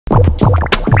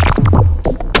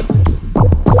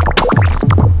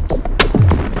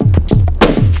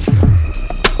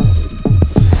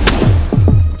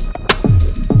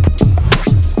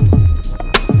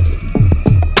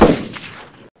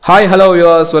Hi, hello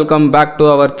viewers, welcome back to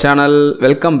our channel.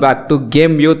 Welcome back to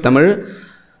Gameview Tamil.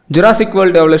 Jurassic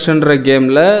World Evolution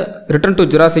கேம்ல Return to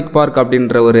Jurassic Park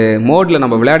அப்படின்ற ஒரு மோட்ல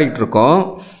நம்ம விளையாடிட்டு இருக்கோம்.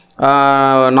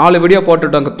 4 வீடியோ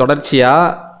போட்டுட்டோம் தொடர்ச்சியா.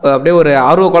 அப்படியே ஒரு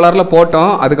ஆர்வ கோளாறுல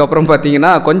போட்டோம். அதுக்கு அப்புறம்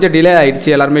பாத்தீங்கன்னா கொஞ்சம் டிலே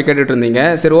ஆயிடுச்சு. எல்லாரும் கேட்டுட்டு இருந்தீங்க.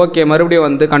 சரி ஓகே மறுபடியும்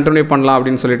வந்து கண்டினியூ பண்ணலாம்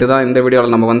அப்படினு சொல்லிட்டு தான் இந்த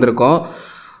வீடியோல நம்ம வந்திருக்கோம்.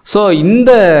 சோ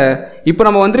இப்போ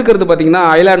நம்ம வந்திருக்கிறது பாத்தீங்கன்னா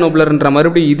ஐலாண்ட் நோப்லர்ன்ற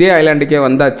மறுபடியும் இதே ஐலாண்டுக்கே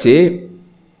வந்தாச்சு.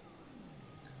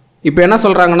 இப்போ என்ன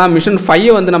சொல்றாங்கன்னா மிஷன் 5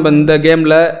 வந்து நம்ம இந்த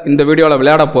கேம்ல இந்த வீடியோல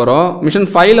விளையாட போறோம். மிஷன்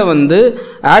 5ல வந்து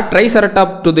add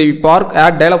triceratops to the park,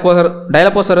 add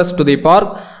dilophosaurus to the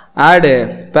park, add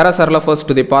parasaurolophus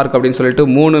to the park அப்படினு சொல்லிட்டு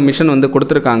 3 மிஷன் வந்து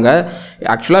கொடுத்திருக்காங்க.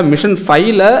 एक्चुअली மிஷன்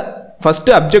 5ல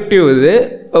ஃபர்ஸ்ட் ஆப்ஜெக்டிவ் இது.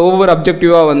 ஒவ்வொரு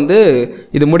ஆப்ஜெக்டிவா வந்து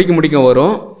இது முடிக்க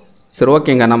வரும். சரி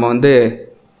ஓகேங்க நம்ம வந்து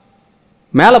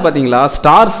மேலே பாத்தீங்களா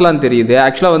ஸ்டார்ஸ்லாம் தெரியுது.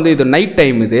 एक्चुअली வந்து இது நைட்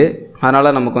டைம் இது.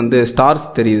 அதனால நமக்கு வந்து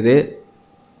ஸ்டார்ஸ் தெரியுது.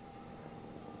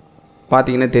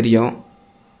 பார்த்தீங்கன்னா தெரியும்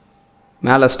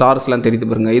மேலே ஸ்டார்ஸ்லாம் தெரியுது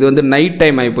பாருங்க. இது வந்து நைட்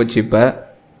டைம் ஆகிப்போச்சு. இப்போ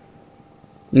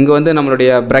இங்கே வந்து நம்மளுடைய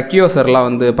பிரக்கியோசர்லாம்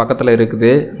வந்து பக்கத்தில்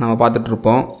இருக்குது, நம்ம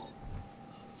பார்த்துட்ருப்போம்.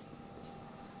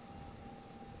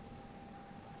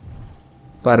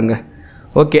 பாருங்க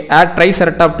okay add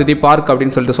ட்ரைசெரட்டாப்ஸ் to the park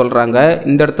அப்படின்னு சொல்லிட்டு சொல்கிறாங்க.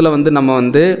 இந்த இடத்துல வந்து நம்ம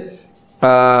வந்து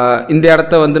இந்த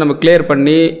இடத்த வந்து நம்ம கிளியர்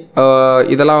பண்ணி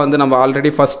இதெல்லாம் வந்து நம்ம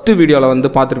ஆல்ரெடி ஃபஸ்ட்டு வீடியோவில்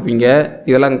வந்து பார்த்துருப்பீங்க.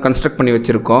 இதெல்லாம் கன்ஸ்ட்ரக்ட் பண்ணி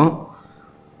வச்சுருக்கோம்.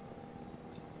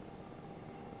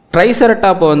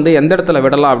 ட்ரைசெரட்டாப்பை வந்து எந்த இடத்துல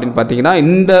விடலாம் அப்படின்னு பார்த்தீங்கன்னா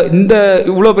இந்த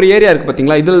இவ்வளோ பெரிய ஏரியா இருக்குது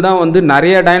பார்த்தீங்களா, இதில் தான் வந்து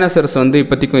நிறைய டைனோசரஸ் வந்து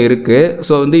இப்போதைக்கும் இருக்குது.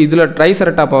 ஸோ வந்து இதில்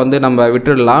ட்ரைசெரட்டாப்பை வந்து நம்ம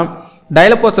விட்டுடலாம்.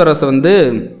 டைலப்போசரஸ் வந்து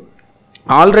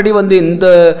ஆல்ரெடி வந்து இந்த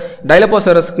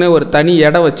டைலப்போசரஸ்க்குனே ஒரு தனி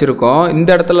இடம் வச்சுருக்கோம். இந்த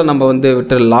இடத்துல நம்ம வந்து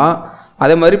விட்டுடலாம்.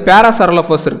 அதே மாதிரி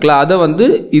பேராசாரலோஃபஸ் இருக்குல்ல, அதை வந்து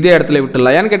இதே இடத்துல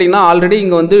விட்டுடலாம். ஏன்னு கேட்டிங்கன்னா ஆல்ரெடி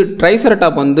இங்கே வந்து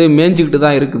ட்ரைசெரட்டாப் வந்து மேய்ஞ்சிக்கிட்டு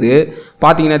தான் இருக்குது.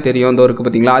 பார்த்தீங்கன்னா தெரியும் இந்த இருக்குது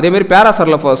பார்த்தீங்களா. அதேமாதிரி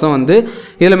பேராசாரலோஃபஸும் வந்து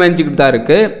இதில் மேய்ஞ்சிக்கிட்டு தான்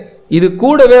இருக்குது. இது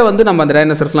கூடவே வந்து நம்ம அந்த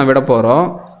டைனோசரஸ்லாம் விட போகிறோம்.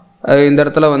 இந்த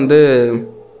இடத்துல வந்து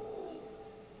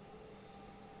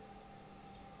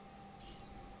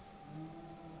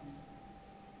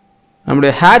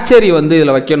நம்முடைய ஹேச்சரி வந்து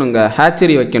இதில் வைக்கணுங்க.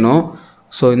 ஹேச்சரி வைக்கணும்.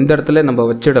 ஸோ இந்த இடத்துல நம்ம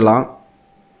வச்சிடலாம்.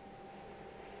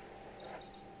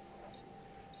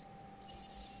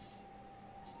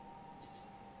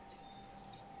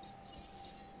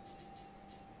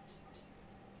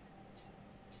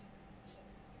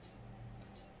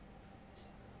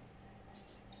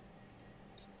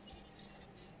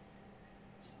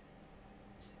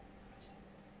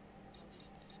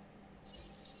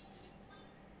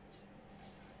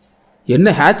 என்ன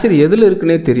ஹேச்சரி எதில்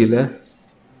இருக்குன்னே தெரியல.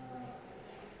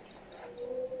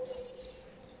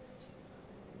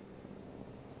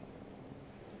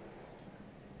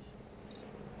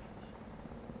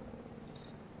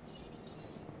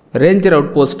 ரேஞ்சர்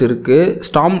அவுட் போஸ்ட் இருக்குது,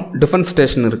 ஸ்டாம் டிஃபென்ஸ்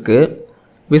ஸ்டேஷன் இருக்குது,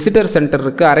 விசிட்டர் சென்டர்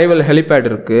இருக்குது, அரைவல் ஹெலிபேட்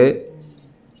இருக்குது.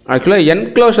 ஆக்சுவலாக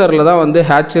என்க்ளோஷரில் தான் வந்து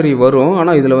ஹேச்சரி வரும்.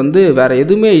 ஆனால் இதில் வந்து வேறு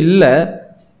எதுவுமே இல்லை.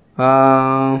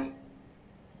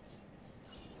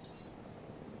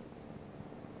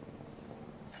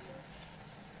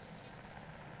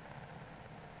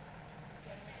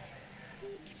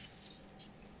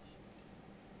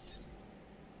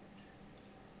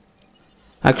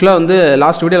 ஆக்சுவலாக வந்து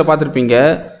லாஸ்ட் வீடியோவில் பார்த்துருப்பீங்க,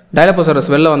 டைலப்போசரஸ்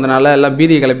வெளில வந்தனால எல்லாம்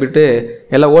பீதியை கிளப்பிட்டு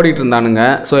எல்லாம் ஓடிட்டு இருந்தானுங்க.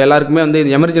 ஸோ எல்லாருக்குமே வந்து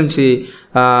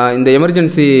இந்த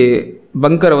எமர்ஜென்சி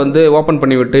பங்கரை வந்து ஓப்பன்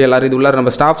பண்ணி விட்டு எல்லோரும் இது உள்ளார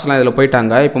நம்ம ஸ்டாஃப்ஸ்லாம் இதில்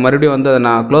போயிட்டாங்க. இப்போ மறுபடியும் வந்து அதை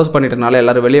நான் க்ளோஸ் பண்ணிட்டனால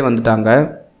எல்லோரும் வெளியே வந்துட்டாங்க.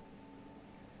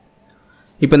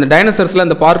 இப்போ இந்த டைனோசர்ஸ்லாம்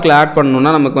இந்த பார்க்கில் ஆட்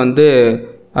பண்ணணுன்னா நமக்கு வந்து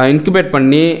இன்குபேட்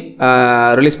பண்ணி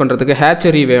ரிலீஸ் பண்ணுறதுக்கு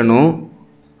ஹேச்சரி வேணும்.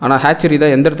 ஆனால் ஹேச்சரி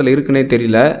தான் எந்த இடத்துல இருக்குன்னே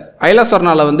தெரியல.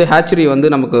 ஐலாசோர்னால் வந்து ஹேச்சரி வந்து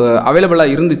நமக்கு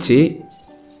அவைலபிளாக இருந்துச்சு.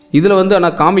 இதில் வந்து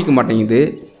ஆனால் காமிக்க மாட்டேங்குது.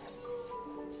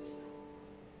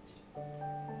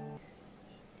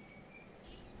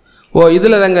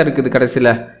 இதில் தாங்க இருக்குது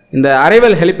கடைசியில். இந்த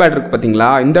அரைவல் ஹெலிபேட் இருக்குது பார்த்தீங்களா,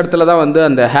 இந்த இடத்துல தான் வந்து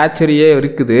அந்த ஹேச்சரியே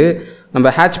இருக்குது.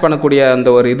 நம்ம ஹேட்ச் பண்ணக்கூடிய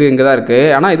அந்த ஒரு இது இங்கே தான் இருக்குது.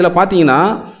 ஆனால் இதில் பார்த்தீங்கன்னா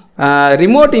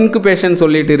ரிமோட் இன்குபேஷன்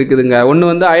சொல்லிட்டு இருக்குதுங்க. ஒன்று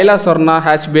வந்து ஐலாசோர்னா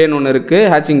ஹேட்ச் பேன்னு ஒன்று இருக்குது,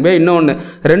 ஹேட்சிங் பே. இன்னொன்று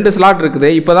 2 ஸ்லாட் இருக்குது.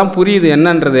 இப்போ தான் புரியுது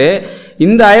என்னன்றது.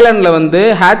 இந்த ஐலாண்டில் வந்து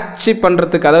ஹேட்ச்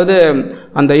பண்ணுறதுக்கு, அதாவது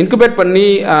அந்த இன்குபேட் பண்ணி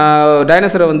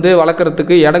டைனோசரை வந்து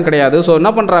வளர்க்குறதுக்கு இடம் கிடையாது. ஸோ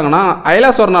என்ன பண்ணுறாங்கன்னா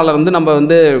ஐலாசோர்னால் வந்து நம்ம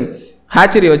வந்து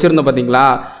ஹேச்சரி வச்சுருந்தோம் பார்த்தீங்களா.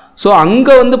 ஸோ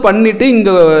அங்கே வந்து பண்ணிவிட்டு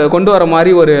இங்கே கொண்டு வர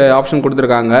மாதிரி ஒரு ஆப்ஷன்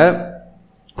கொடுத்துருக்காங்க.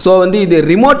 ஸோ வந்து இது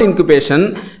ரிமோட் இன்குபேஷன்.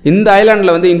 இந்த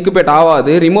ஐலாண்டில் வந்து இன்குபேட்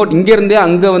ஆகாது. ரிமோட் இங்கேருந்தே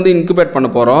அங்கே வந்து இன்குபேட் பண்ண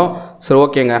போகிறோம். சரி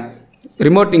ஓகேங்க.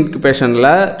 ரிமோட் இன்குபேஷனில்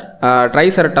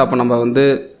ட்ரைசெரட்டாப்பை நம்ம வந்து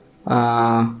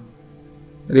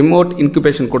ரிமோட்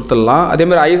இன்குபேஷன் கொடுத்துடலாம்.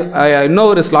 அதேமாதிரி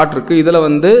இன்னொரு ஸ்லாட் இருக்குது. இதில்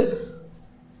வந்து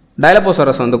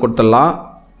டைலப்போசரஸ் வந்து கொடுத்துடலாம்.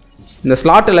 இந்த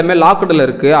ஸ்லாட் எல்லாமே லாக்டில்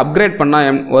இருக்குது. அப்கிரேட்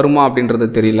பண்ணால் வருமா அப்படின்றது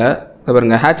தெரியல.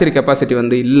 பாருங்க ஹேச்சரி கெப்பாசிட்டி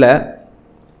வந்து இல்லை.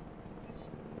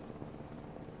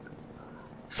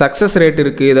 சக்ஸஸ் ரேட்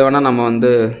இருக்குது. இதை வேணால் நம்ம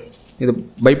வந்து இது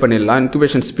பை பண்ணிடலாம்.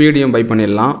 இன்குபேஷன் ஸ்பீடையும் பை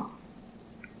பண்ணிடலாம்.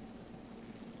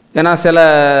 ஏன்னா சில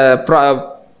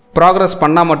ப்ராக்ரஸ்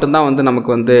பண்ணால் மட்டும்தான் வந்து நமக்கு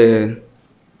வந்து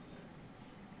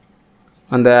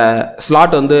அந்த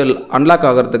ஸ்லாட் வந்து அன்லாக்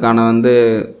ஆகிறதுக்கான வந்து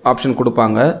ஆப்ஷன்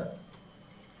கொடுப்பாங்க.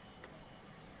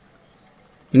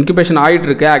 இன்குபேஷன்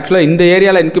ஆகிட்டுருக்கு. ஆக்சுவலாக இந்த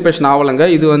ஏரியாவில் இன்குபேஷன் ஆகலைங்க.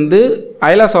 இது வந்து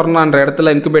ஐலா சொர்னான்ற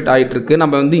இடத்துல இன்குபேட் ஆகிட்டுருக்கு.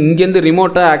 நம்ம வந்து இங்கேருந்து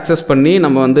ரிமோட்டாக ஆக்சஸ் பண்ணி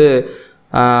நம்ம வந்து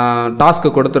டாஸ்க்கு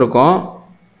கொடுத்துருக்கோம்.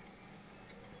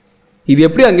 இது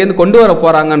எப்படி அங்கேருந்து கொண்டு வர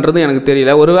போகிறாங்கன்றது எனக்கு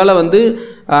தெரியல. ஒருவேளை வந்து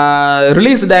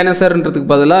ரிலீஸ்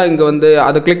டைனோசர்ன்றதுக்கு பதிலாக இங்கே வந்து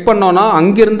அதை கிளிக் பண்ணோன்னா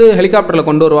அங்கேருந்து ஹெலிகாப்டரில்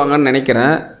கொண்டு வருவாங்கன்னு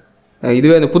நினைக்கிறேன்.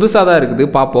 இதுவே இந்த புதுசாக தான் இருக்குது,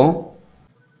 பார்ப்போம்.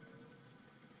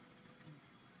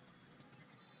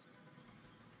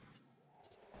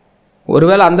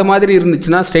 ஒருவேளை அந்த மாதிரி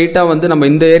இருந்துச்சுன்னா ஸ்ட்ரெயிட்டாக வந்து நம்ம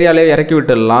இந்த ஏரியாவிலே இறக்கி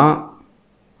விட்டுடலாம்.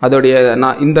 அதோடைய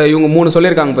இந்த இவங்க 3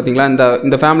 சொல்லியிருக்காங்க பார்த்தீங்களா,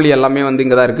 இந்த ஃபேமிலி எல்லாமே வந்து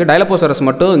இங்கே தான் இருக்குது. டைலப்போசரஸ்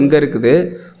மட்டும் இங்கே இருக்குது.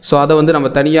 ஸோ அதை வந்து நம்ம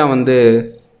தனியாக வந்து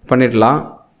பண்ணிடலாம்.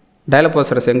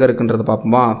 டைலப்போசரஸ் எங்கே இருக்குன்றது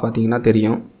பார்ப்போமா, பார்த்தீங்கன்னா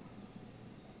தெரியும்.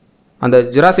 அந்த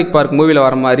ஜுராசிக் பார்க் மூவியில்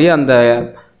வர மாதிரி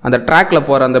அந்த ட்ராக்கில்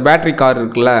போகிற அந்த பேட்ரி கார்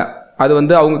இருக்குல்ல, அது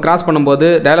வந்து அவங்க கிராஸ் பண்ணும்போது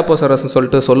டைலப்போசரஸ்ன்னு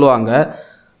சொல்லிட்டு சொல்லுவாங்க.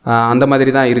 அந்த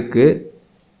மாதிரி தான் இருக்குது.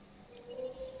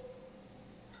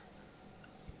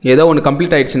 ஏதோ ஒன்று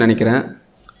கம்ப்ளீட் ஆகிடுச்சின்னு நினைக்கிறேன்.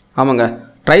 ஆமாங்க,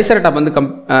 ட்ரைசரட்டாப் வந்து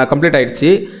கம்ப்ளீட் ஆகிடுச்சு.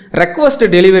 ரெக்வஸ்ட்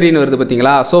டெலிவரின்னு வருது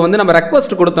பார்த்தீங்களா. ஸோ வந்து நம்ம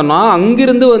ரெக்வஸ்ட் கொடுத்தோம்னா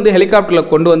அங்கிருந்து வந்து ஹெலிகாப்டரில்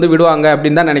கொண்டு வந்து விடுவாங்க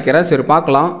அப்படின்னு தான் நினைக்கிறேன். சரி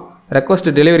பார்க்கலாம். ரெக்வஸ்ட்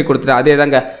டெலிவரி கொடுத்துட்டு அதே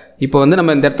தாங்க. இப்போ வந்து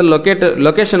நம்ம இந்த இடத்துல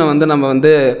லொக்கேஷனை வந்து நம்ம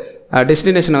வந்து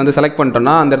டெஸ்டினேஷனை வந்து செலக்ட்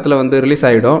பண்ணிட்டோம்னா அந்த இடத்துல வந்து ரிலீஸ்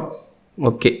ஆகிடும்.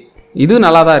 ஓகே, இது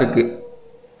நல்லா தான் இருக்குது.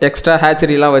 எக்ஸ்ட்ரா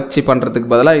ஹேச்சரிலாம் வச்சு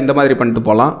பண்ணுறதுக்கு பதிலாக இந்த மாதிரி பண்ணிட்டு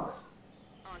போகலாம்.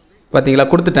 பார்த்தீங்களா,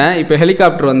 கொடுத்துட்டேன். இப்போ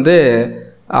ஹெலிகாப்டர் வந்து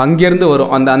அங்கேருந்து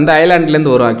வரும், அந்த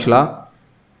ஐலாண்ட்லேருந்து வரும். ஆக்சுவலாக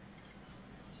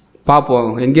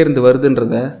பார்ப்போம் எங்கேருந்து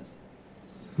வருதுன்றத.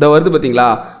 இதை வருது பார்த்தீங்களா,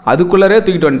 அதுக்குள்ளரே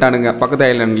தூக்கிட்டு வந்துட்டானுங்க பக்கத்து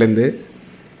ஐலாண்ட்லேருந்து.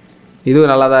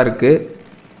 இதுவும் நல்லா தான் இருக்குது.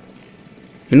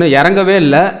 இன்னும் இறங்கவே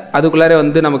இல்லை. அதுக்குள்ளார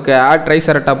வந்து நமக்கு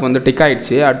ட்ரைசரட்டாப் வந்து டிக்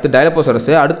ஆகிடுச்சு. அடுத்து டைலப்போசரஸ்,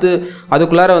 அடுத்து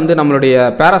அதுக்குள்ளார வந்து நம்மளுடைய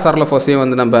பேராசார்லோஃபோஸையும்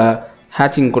வந்து நம்ம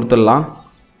ஹேச்சிங் கொடுத்துடலாம்.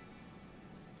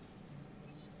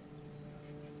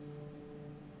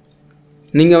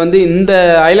 நீங்கள் வந்து இந்த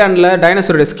ஐலாண்டில்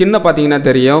டைனோசரோட ஸ்கின்னை பார்த்தீங்கன்னா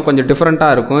தெரியும், கொஞ்சம்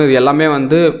டிஃப்ரெண்ட்டாக இருக்கும். இது எல்லாமே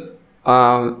வந்து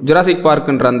ஜுராசிக்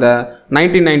பார்க்குன்ற அந்த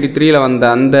 1993 வந்த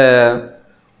அந்த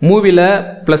மூவியில்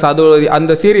ப்ளஸ் அது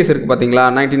அந்த சீரீஸ் இருக்குது பார்த்தீங்களா,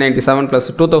 1997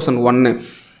 + 2001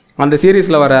 அந்த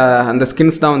சீரீஸில் வர அந்த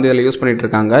ஸ்கின்ஸ் தான் வந்து இதில் யூஸ்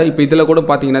பண்ணிகிட்ருக்காங்க. இப்போ இதில் கூட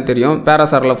பார்த்தீங்கன்னா தெரியும்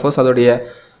பேராசார்லோஃபோஸ் அதோடைய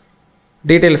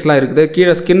டீட்டெயில்ஸ்லாம் இருக்குது.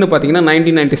 கீழே ஸ்கின்னு பார்த்தீங்கன்னா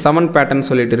 1997 பேட்டர்ன்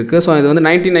சொல்லிட்டு இருக்குது. ஸோ இது வந்து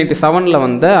 1997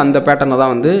 வந்த அந்த பேட்டர்னை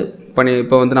தான் வந்து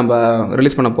இப்போ வந்து நம்ம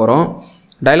ரிலீஸ் பண்ண போகிறோம்.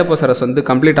 டைலப்போசரஸ் வந்து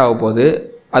கம்ப்ளீட் ஆக போகுது.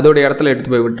 அதோடைய இடத்துல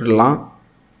எடுத்து போய் விட்டுடலாம்.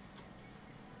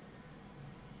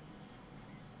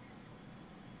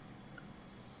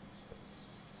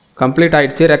 கம்ப்ளீட்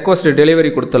ஆகிடுச்சு. ரெக்வஸ்ட் டெலிவரி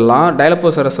கொடுத்துடலாம்.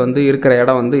 டைலப்போசரஸ் வந்து இருக்கிற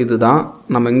இடம் வந்து இதுதான்,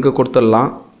 நம்ம இங்கே கொடுத்துடலாம்.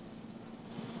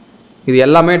 இது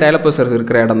எல்லாமே டைலப்போசரஸ்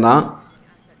இருக்கிற இடம் தான்.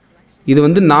 இது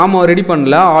வந்து நாம் ரெடி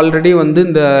பண்ணல, ஆல்ரெடி வந்து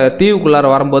இந்த தீவுக்குள்ளார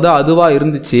வரும்போது அதுவாக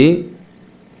இருந்துச்சு.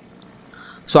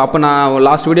 ஸோ அப்போ நான்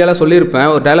லாஸ்ட் வீடியோவில் சொல்லியிருப்பேன்,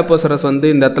 ஒரு டைலப்போசரஸ் வந்து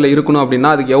இந்த இடத்துல இருக்கணும்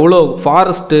அப்படின்னா அதுக்கு எவ்வளோ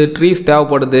ஃபாரஸ்ட்டு ட்ரீஸ்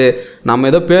தேவைப்படுது. நம்ம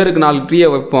ஏதோ பேருக்கு 4 ட்ரீயை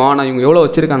வைப்போம், ஆனால் இவங்க எவ்வளோ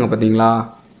வச்சுருக்காங்க பார்த்தீங்களா,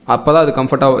 அப்போ தான் அது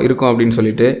கம்ஃபர்ட்டாக இருக்கும் அப்படின்னு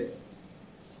சொல்லிட்டு.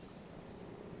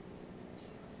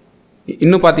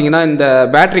 இன்னும் பார்த்தீங்கன்னா இந்த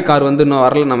பேட்ரி கார் வந்து இன்னும்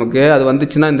வரல நமக்கு. அது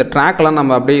வந்துச்சுன்னா இந்த ட்ராக்லாம்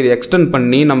நம்ம அப்படியே இது எக்ஸ்டெண்ட்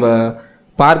பண்ணி நம்ம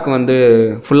பார்க் வந்து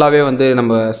ஃபுல்லாகவே வந்து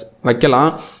நம்ம வைக்கலாம்.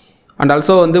 அண்ட்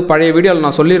ஆல்சோ வந்து பழைய வீடியோவில்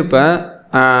நான் சொல்லியிருப்பேன்,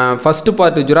 ஃபஸ்ட்டு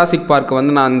பார்ட் ஜுராசிக் பார்க்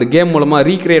வந்து நான் இந்த கேம் மூலமாக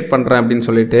ரீக்ரியேட் பண்ணுறேன் அப்படின்னு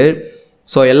சொல்லிட்டு.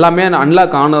 ஸோ எல்லாமே நான்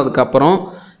அன்லாக் ஆனதுக்கப்புறம்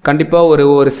கண்டிப்பாக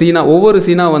ஒவ்வொரு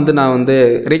சீனாக வந்து நான் வந்து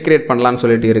ரீக்ரியேட் பண்ணலான்னு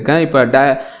சொல்லிட்டு இருக்கேன். இப்போ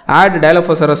ஆட்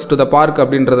டைலப்போசரஸ் டு த பார்க்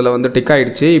அப்படின்றதுல வந்து டிக்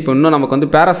ஆகிடுச்சு. இப்போ இன்னும் நமக்கு வந்து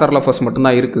பேராசார்லோஃபோஸ்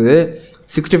மட்டும்தான் இருக்குது.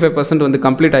 65% வந்து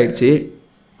கம்ப்ளீட் ஆகிடுச்சு.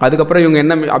 அதுக்கப்புறம் இவங்க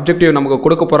என்ன அப்ஜெக்டிவ் நமக்கு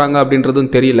கொடுக்க போகிறாங்க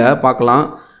அப்படின்றதும் தெரியல, பார்க்கலாம்.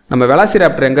 நம்ம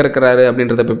வெலாசிராப்டர் எங்கே இருக்கிறாரு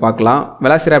அப்படின்றத போய் பார்க்கலாம்.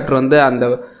 வெலாசிராப்டர் வந்து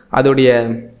அதோடைய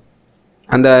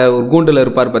அந்த ஒரு கூண்டில்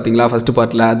இருப்பார் பார்த்தீங்களா ஃபஸ்ட்டு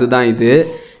பார்ட்டில், அதுதான்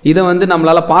இதை வந்து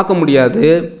நம்மளால் பார்க்க முடியாது.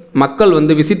 மக்கள்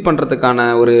வந்து விசிட் பண்ணுறதுக்கான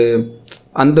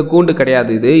அந்த கூண்டு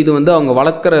கிடையாது. இது வந்து அவங்க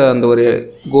வளர்க்குற அந்த ஒரு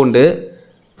கூண்டு.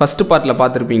 ஃபஸ்ட்டு பார்ட்டில்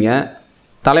பார்த்துருப்பீங்க,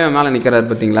 தலைவன் மேலே நிற்கிறாரு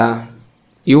பார்த்தீங்களா,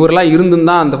 இவரெலாம்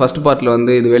இருந்துதான் அந்த ஃபஸ்ட்டு பார்ட்டில்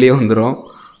வந்து இது வெளியே வந்துடும்.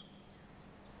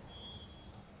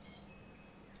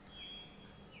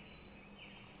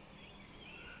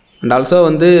 அண்ட் ஆல்சோ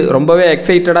வந்து ரொம்பவே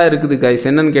எக்ஸைட்டடாக இருக்குது கைஸ்.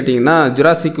 என்னென்னு கேட்டிங்கன்னா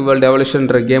ஜுராசிக் வேர்ல்டு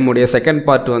எவல்யூஷன்ற கேமுடைய செகண்ட்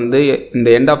பார்ட் வந்து இந்த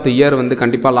எண்ட் ஆஃப் தி இயர் வந்து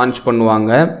கண்டிப்பாக லான்ச்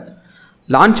பண்ணுவாங்க.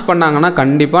 லான்ச் பண்ணாங்கன்னா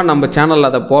கண்டிப்பாக நம்ம சேனலில்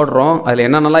அதை போடுறோம். அதில்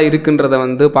என்னென்னலாம் இருக்குன்றதை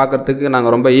வந்து பார்க்குறதுக்கு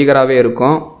நாங்கள் ரொம்ப ஈகராகவே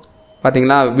இருக்கோம்.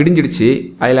 பார்த்திங்களா, விடிஞ்சிடுச்சு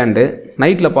ஐலாண்டு.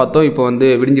 நைட்டில் பார்த்தோம், இப்போ வந்து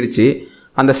விடிஞ்சிடுச்சு.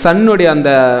 அந்த சன்னுடைய அந்த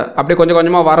அப்படியே கொஞ்சம்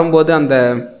கொஞ்சமாக வரும்போது அந்த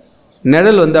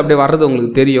நிழல் வந்து அப்படியே வர்றது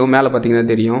உங்களுக்கு தெரியும், மேலே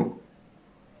பார்த்தீங்கன்னா தெரியும்.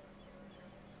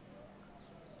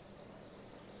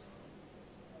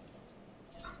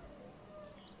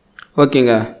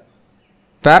 ஓகேங்க,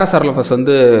 பேராசார்லோஃபஸ்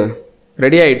வந்து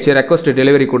ரெடி ஆகிடுச்சு. ரெக்வஸ்ட்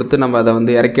டெலிவரி கொடுத்து நம்ம அதை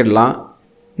வந்து இறக்கிடலாம்.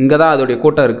 இங்கே தான் அதோடைய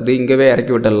கூட்டம் இருக்குது, இங்கேவே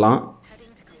இறக்கி விட்டுடலாம்.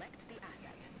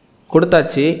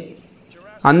 கொடுத்தாச்சு.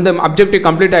 அந்த அப்ஜெக்டிவ்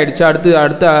கம்ப்ளீட் ஆகிடுச்சு.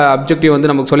 அடுத்த அப்ஜெக்டிவ் வந்து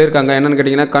நமக்கு சொல்லியிருக்காங்க. என்னென்னு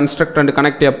கேட்டிங்கன்னா construct and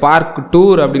connect a park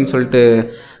tour அப்படின்னு சொல்லிட்டு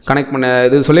கனெக்ட் பண்ண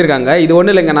இது சொல்லியிருக்காங்க. இது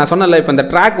ஒன்றும் இல்லைங்க, நான் சொன்னல இப்போ இந்த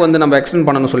ட்ராக் வந்து நம்ம எக்ஸ்டெண்ட்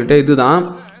பண்ணணும்னு சொல்லிட்டு. இதுதான்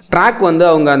ட்ராக் வந்து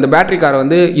அவங்க அந்த பேட்டரி காரை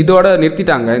வந்து இதோட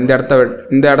நிறுத்திட்டாங்க.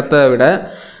 இந்த இடத்த விட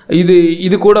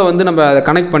இது கூட வந்து நம்ம அதை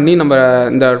கனெக்ட் பண்ணி நம்ம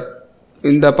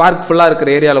இந்த பார்க் ஃபுல்லாக இருக்கிற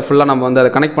ஏரியாவில் ஃபுல்லாக நம்ம வந்து அதை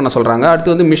கனெக்ட் பண்ண சொல்கிறாங்க.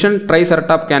 அடுத்து வந்து mission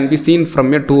ட்ரைசெரடாப் can be seen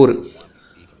from a tour.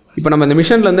 இப்போ நம்ம இந்த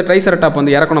மிஷனில் வந்து ட்ரைசெரடாப்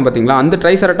வந்து இறக்கணும் பார்த்தீங்களா, அந்த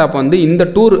ட்ரைசெரடாப் வந்து இந்த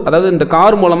டூர், அதாவது இந்த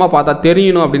கார் மூலமாக பார்த்தா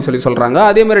தெரியணும் அப்படின்னு சொல்கிறாங்க.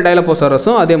 அதே மாதிரி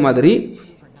டைலோபோசாரஸும் அதே மாதிரி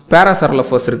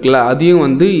பேராசார்லோஃபஸ் இருக்குல்ல, அதையும்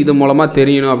வந்து இது மூலமாக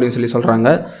தெரியணும் அப்படின்னு சொல்கிறாங்க.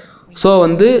 ஸோ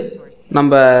வந்து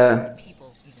நம்ம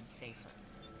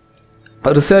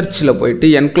ரிசர்ச்சில் போயிட்டு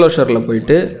என்க்ளோஷரில்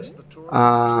போயிட்டு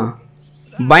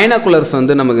பைனாகுலர்ஸ்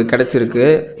வந்து நமக்கு கிடச்சிருக்கு.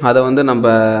 அதை வந்து நம்ம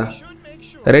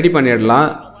ரெடி பண்ணிடலாம்.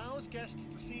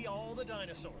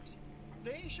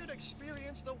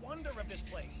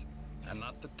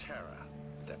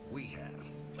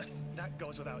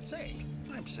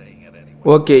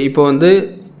 ஓகே, இப்போ வந்து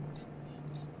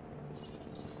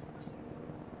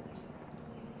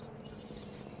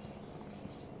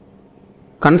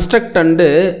construct and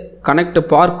connect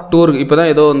park tour இப்போ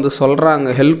தான் ஏதோ வந்து சொல்கிறாங்க.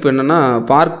 ஹெல்ப் என்னென்னா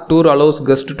park tour allows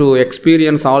guest to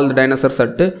experience all the dinosaurs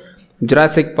at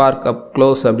Jurassic park up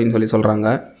close அப்படின்னு சொல்கிறாங்க.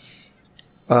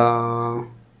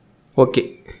 ஓகே,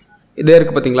 இதே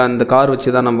இருக்குது பார்த்தீங்களா, இந்த கார்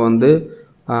வச்சு தான் நம்ம வந்து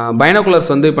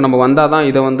பைனாகுலர்ஸ் வந்து இப்போ நம்ம வந்தால் தான்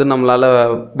இதை வந்து நம்மளால்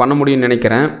பண்ண முடியும்னு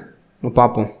நினைக்கிறேன்.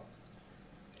 பார்ப்போம்.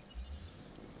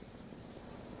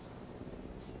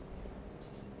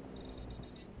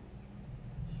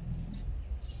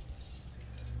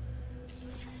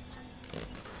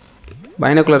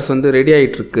 பைனாகுலர்ஸ் வந்து ரெடி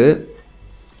ஆகிட்டுருக்கு.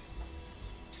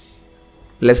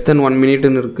 லெஸ் தென் 1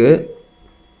 மினிட்னு இருக்குது.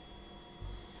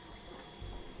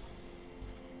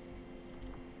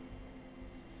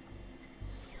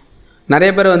 நிறைய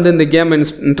பேர் வந்து இந்த கேம்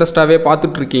இன்ட்ரெஸ்டாகவே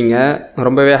பார்த்துட்ருக்கீங்க.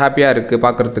 ரொம்பவே ஹாப்பியாக இருக்குது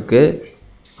பார்க்குறதுக்கு.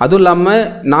 அதுவும் இல்லாமல்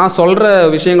நான் சொல்கிற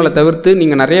விஷயங்களை தவிர்த்து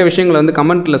நீங்கள் நிறைய விஷயங்களை வந்து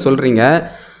கமெண்ட்டில் சொல்கிறீங்க.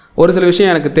 ஒரு சில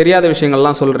விஷயம் எனக்கு தெரியாத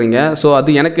விஷயங்கள்லாம் சொல்கிறீங்க. ஸோ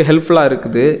அது எனக்கு ஹெல்ப்ஃபுல்லாக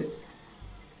இருக்குது.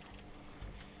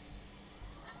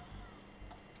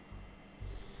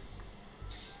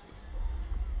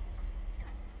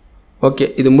 ஓகே,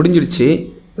 இது முடிஞ்சிடுச்சு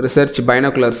ரிசர்ச்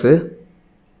பைனாகுலர்ஸு.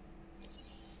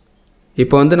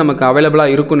 இப்போ வந்து நமக்கு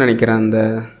அவைலபிளாக இருக்கும்னு நினைக்கிறேன் அந்த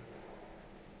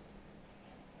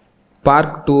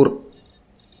பார்க் டூர்.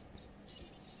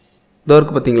 இதோ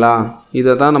இருக்குது பார்த்தீங்களா,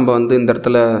 இதை தான் நம்ம வந்து இந்த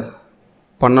இடத்துல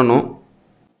பண்ணணும்.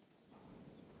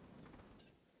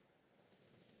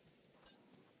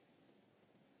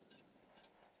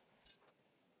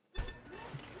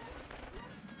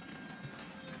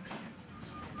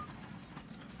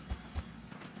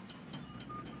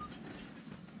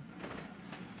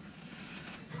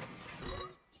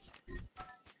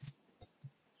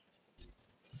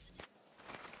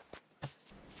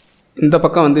 இந்த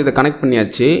பக்கம் வந்து இதை கனெக்ட்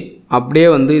பண்ணியாச்சு. அப்படியே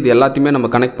வந்து இது எல்லாத்தையுமே நம்ம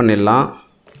கனெக்ட் பண்ணிடலாம்.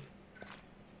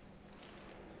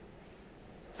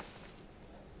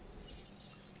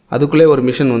 அதுக்குள்ளே ஒரு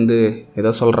மிஷன் வந்து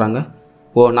ஏதோ சொல்கிறாங்க.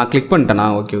 ஓ, நான் கிளிக் பண்ணிட்டேனா?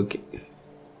 Okay okay.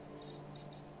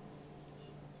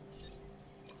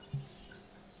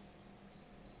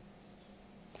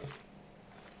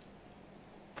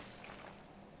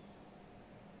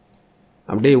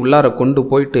 அப்படியே உள்ளார கொண்டு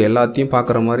போயிட்டு எல்லாத்தையும்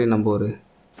பார்க்குற மாதிரி நம்ம ஒரு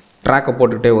ட்ராக்கை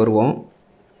போட்டுகிட்டே வருவோம்.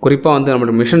 குறிப்பாக வந்து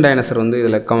நம்மளோட மிஷன் டைனோசர் வந்து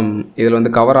இதில்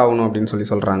வந்து கவர் ஆகணும் அப்படின்னு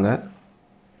சொல்கிறாங்க.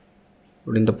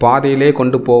 அப்படி இந்த பாதையிலே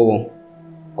கொண்டு போவோம்.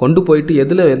 கொண்டு போயிட்டு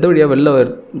எந்த வழியாக வெளில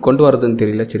கொண்டு வரதுன்னு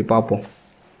தெரியல. சரி பார்ப்போம்.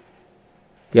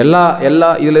 எல்லா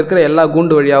இதில் இருக்கிற எல்லா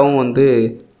கூண்டு வழியாகவும் வந்து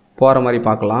போகிற மாதிரி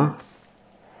பார்க்கலாம்.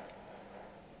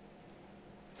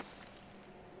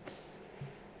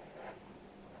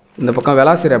 இந்த பக்கம்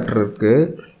வெலாசிராப்டர்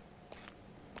இருக்குது.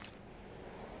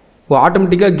 ஓ,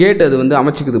 ஆட்டோமேட்டிக்காக கேட் அது வந்து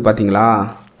அமைச்சிக்குது பார்த்தீங்களா?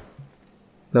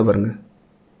 இதை பாருங்கள்.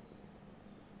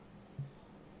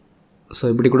 ஸோ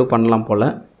இப்படி கூட பண்ணலாம் போல்.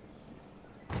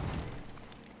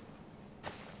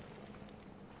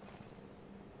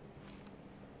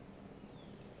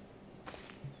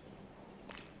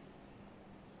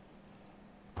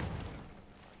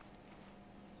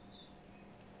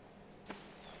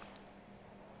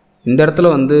 இந்த இடத்துல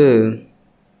வந்து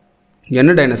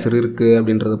என்ன டைனோசர் இருக்குது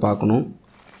அப்படின்றத பார்க்கணும்.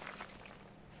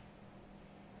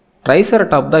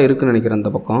 ட்ரைசரடாப் தான் இருக்குதுன்னு நினைக்கிறேன்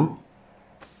இந்த பக்கம்.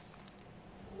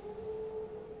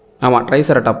 ஆமாம்,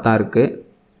 ட்ரைசரடாப் தான் இருக்குது.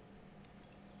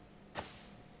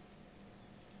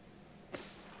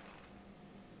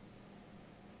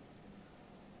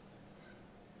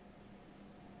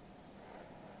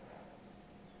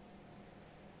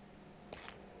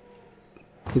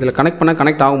 இதில் கனெக்ட் பண்ணால்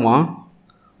கனெக்ட் ஆகுமா?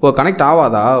 ஓ, கனெக்ட்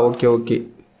ஆகாதா? Okay okay.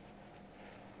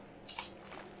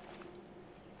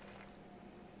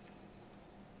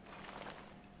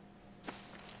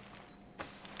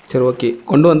 சரி ஓகே,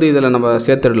 கொண்டு வந்து இதில் நம்ம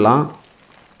சேர்த்துடலாம்.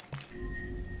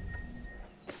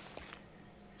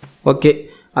 ஓகே,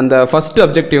 அந்த ஃபஸ்ட்டு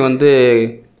அப்ஜெக்டிவ் வந்து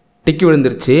டிக்கி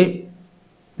விழுந்துருச்சு.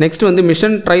 நெக்ஸ்ட் வந்து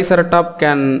மிஷன் ட்ரைசரடாப்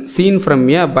கேன் சீன் ஃப்ரம்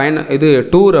இது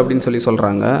டூர் அப்படின்னு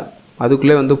சொல்கிறாங்க.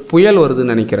 அதுக்குள்ளே வந்து புயல்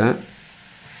வருதுன்னு நினைக்கிறேன்.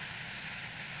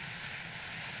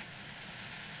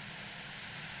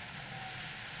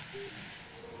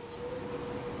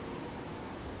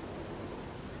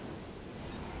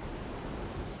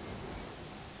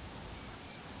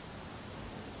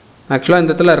 ஆக்சுவலாக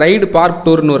இந்த இடத்துல ரைடு பார்க்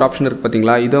டூர்னு ஒரு ஆப்ஷன் இருக்குது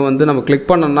பார்த்தீங்களா? இதை வந்து நம்ம கிளிக்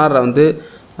பண்ணோம்னா வந்து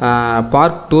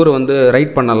பார்க் டூர் வந்து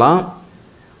ரைட் பண்ணலாம்.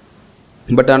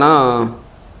 பட் ஆனால்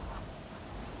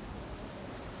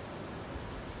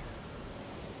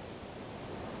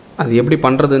அது எப்படி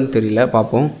பண்ணுறதுன்னு தெரியல.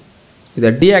 பார்ப்போம். இதை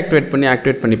டீஆக்டிவேட் பண்ணி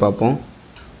ஆக்டிவேட் பண்ணி பார்ப்போம்.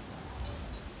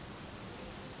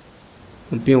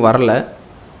 இப்பயும் வரல.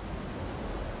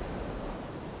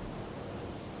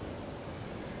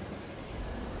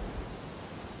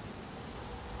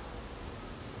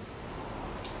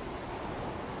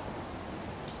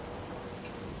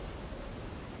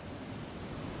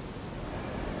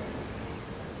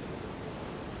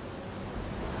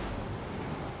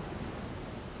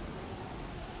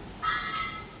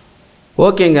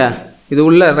 ஓகேங்க, இது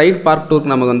உள்ள ரைட் பார்க்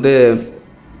டூருக்கு நமக்கு வந்து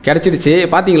கிடச்சிடுச்சு.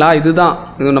 பார்த்தீங்களா? இதுதான்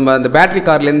இது நம்ம இந்த பேட்ரி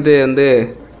கார்லேருந்து வந்து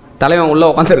தலைவன் உள்ளே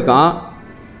உட்காந்துருக்கான்.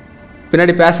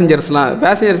 பின்னாடி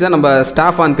பேசஞ்சர்ஸ்லாம் நம்ம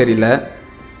ஸ்டாஃபான்னு தெரியல.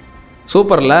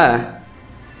 சூப்பரில்.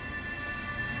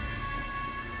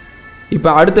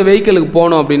 இப்போ அடுத்த வெஹிக்கிளுக்கு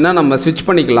போகணும் அப்படின்னா நம்ம ஸ்விட்ச்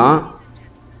பண்ணிக்கலாம்.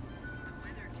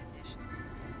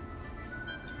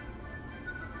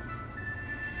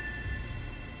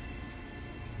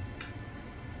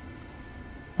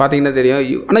 பார்த்தீங்கன்னா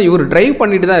தெரியும். ஆனால் இவர் டிரைவ்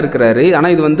பண்ணிட்டு தான் இருக்கிறாரு.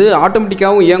 ஆனால் இது வந்து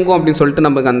ஆட்டோமேட்டிக்காகவும் இயங்கும் அப்படின்னு சொல்லிட்டு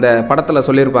நமக்கு அந்த படத்தில்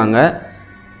சொல்லியிருப்பாங்க.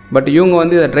 பட் இவங்க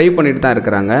வந்து இதை டிரைவ் பண்ணிட்டு தான்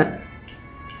இருக்கிறாங்க.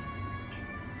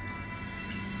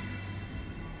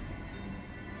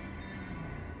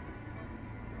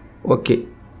 ஓகே,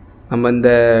 நம்ம இந்த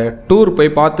டூர்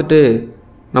போய் பார்த்துட்டு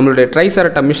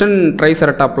நம்மளுடைய மிஷன்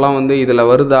ட்ரைசரட்டாப்லாம் வந்து இதில்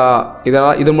வருதா,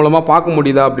 இது மூலமாக பார்க்க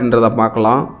முடியுதா அப்படின்றத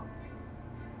பார்க்கலாம்.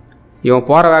 இவன்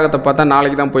போகிற வேகத்தை பார்த்தா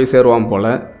நாளைக்கு தான் போய் சேருவான்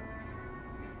போல்.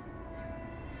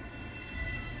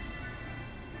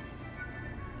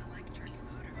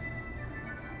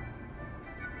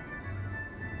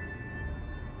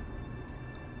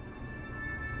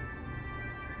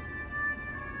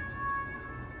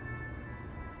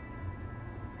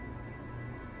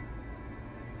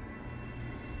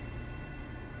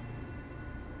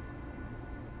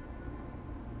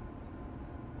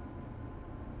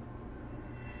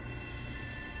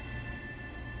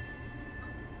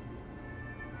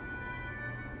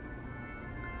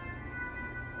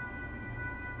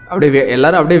 அப்படியே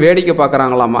எல்லோரும் அப்படியே வேடிக்கை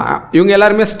பார்க்குறாங்களாமா. இவங்க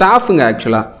எல்லாருமே ஸ்டாஃபுங்க.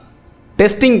 ஆக்சுவலாக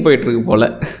டெஸ்டிங் போயிட்டுருக்கு போல்.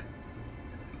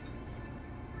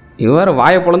 இவன் வேறு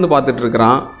வாயை பொழந்து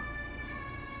பார்த்துட்ருக்குறான்.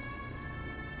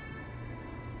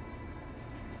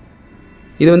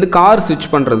 இது வந்து கார்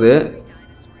ஸ்விட்ச் பண்ணுறது.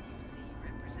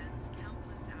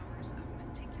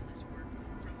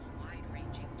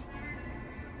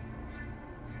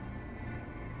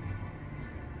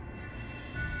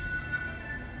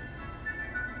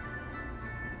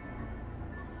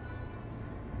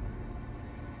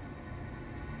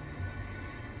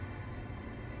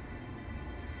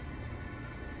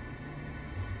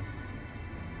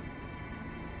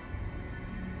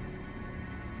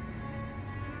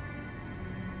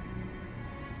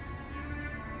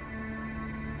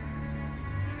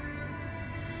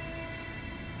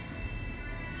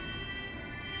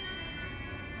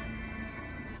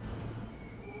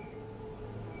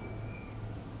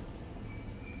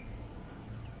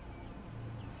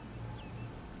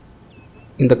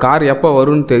 இந்த கார் எப்போ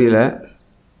வரும்னு தெரியல.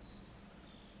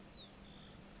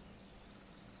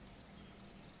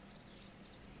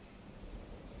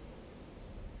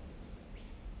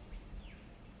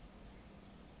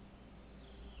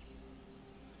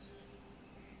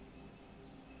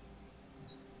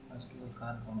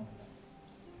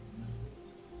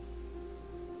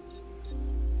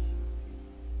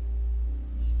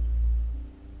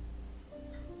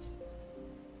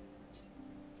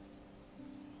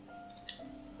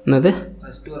 என்னது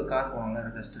ஃபஸ்ட்டு ஒரு கார் போனால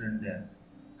ஃபஸ்ட்டு 2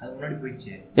 அது முன்னாடி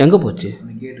போயிடுச்சு. எங்கே போச்சு?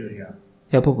 அந்த கேட் வழியா.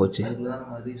 எப்போ போச்சு? அதுக்கு தான்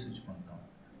நம்ம ரீஸ்விட்ச் பண்ணிட்டோம்.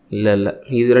 இல்லை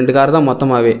இது 2 கார் தான்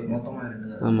மொத்தமாகவே. 2 கார்.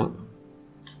 ஆமாம்.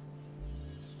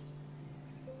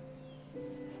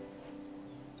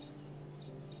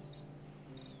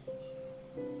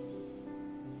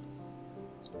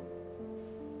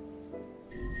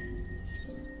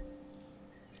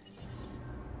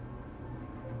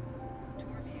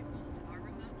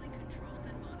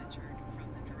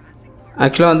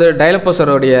 ஆக்சுவலாக வந்து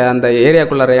டைலப்போசரோடைய அந்த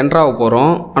ஏரியாக்குள்ளார என்ட்ராக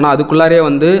போகிறோம். ஆனால் அதுக்குள்ளாரே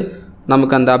வந்து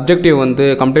நமக்கு அந்த அப்ஜெக்டிவ் வந்து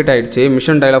கம்ப்ளீட் ஆகிடுச்சு.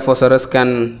 Mission டைலப்போசரஸ்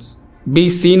can be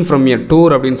seen from a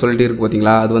tour அப்படின்னு சொல்லிட்டு இருக்குது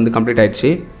பார்த்தீங்களா, அது வந்து கம்ப்ளீட்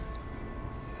ஆகிடுச்சு.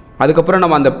 அதுக்கப்புறம்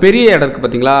நம்ம அந்த பெரிய இடம் இருக்குது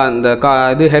பார்த்தீங்களா, இந்த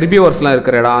இது ஹெர்பிவோர்ஸ்லாம்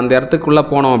இருக்கிற இடம், அந்த இடத்துக்குள்ளே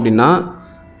போனோம் அப்படின்னா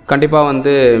கண்டிப்பாக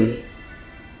வந்து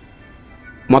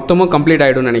மொத்தமும் கம்ப்ளீட்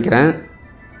ஆகிடும்னு நினைக்கிறேன்.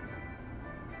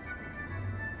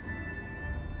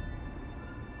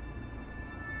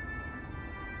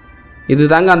 இது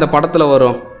தாங்க அந்த படத்தில்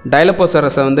வரும்.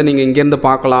 டைலப்போசரஸை வந்து நீங்கள் இங்கேருந்து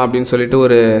பார்க்கலாம் அப்படின்னு சொல்லிட்டு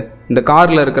ஒரு இந்த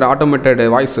காரில் இருக்கிற ஆட்டோமேட்டட்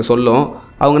வாய்ஸ் சொல்லும்.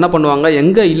 அவங்க என்ன பண்ணுவாங்க,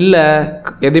 எங்கே இல்லை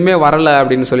எதுவுமே வரலை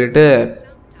அப்படின்னு சொல்லிட்டு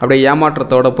அப்படியே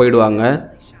ஏமாற்றத்தோடு போயிடுவாங்க.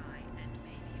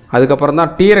 அதுக்கப்புறம்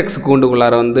தான் டீரெக்ஸ்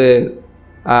கூண்டுக்குள்ளார வந்து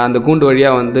அந்த கூண்டு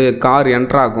வழியாக வந்து கார்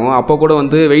என்ட்ராகும். அப்போ கூட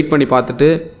வந்து வெயிட் பண்ணி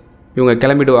பார்த்துட்டு இவங்க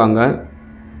கிளம்பிடுவாங்க.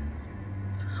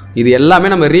 இது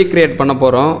எல்லாமே நம்ம ரீக்ரியேட் பண்ண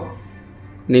போகிறோம்.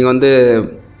 நீங்கள் வந்து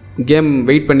கேம்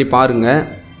வெயிட் பண்ணி பாருங்கள்.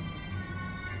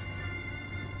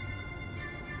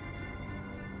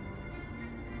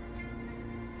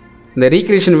 இந்த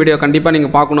ரீக்ரியேஷன் வீடியோ கண்டிப்பாக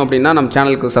நீங்கள் பார்க்கணும் அப்படின்னா நம்ம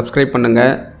சேனலுக்கு சப்ஸ்கிரைப்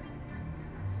பண்ணுங்கள்.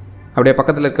 அப்படியே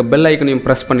பக்கத்தில் இருக்க பெல் ஐக்கனையும்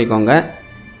ப்ரெஸ் பண்ணிக்கோங்க.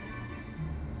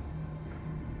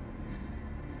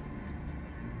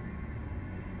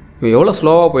 எவ்வளோ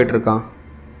ஸ்லோவாக போயிட்டுருக்கான்.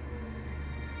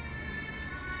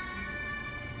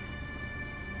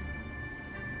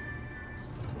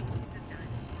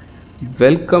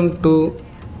 Welcome to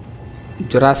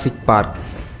Jurassic Park.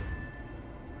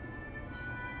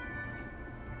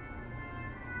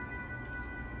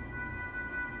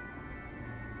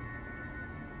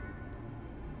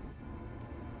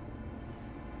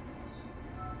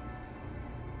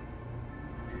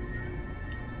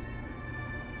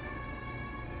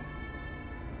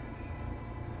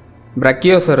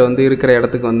 பிரக்கியோசர் வந்து இருக்கிற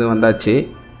இடத்துக்கு வந்து வந்தாச்சு.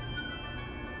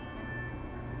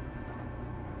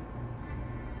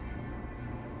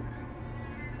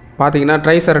 பார்த்தீங்கன்னா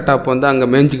ட்ரைசரட்டாப் வந்து அங்கே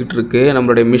மேய்ஞ்சிக்கிட்டு இருக்குது,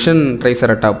 நம்மளுடைய மிஷன்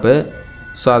ட்ரைசரட்டாப்பு.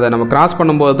 ஸோ அதை நம்ம கிராஸ்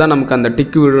பண்ணும்போது தான் நமக்கு அந்த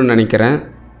டிக்கு விழுன்னு நினைக்கிறேன்.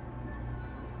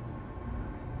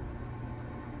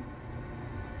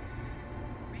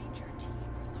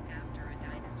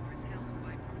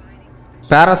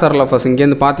 பேராசர்லஃபஸ்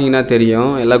இங்கேருந்து பார்த்தீங்கன்னா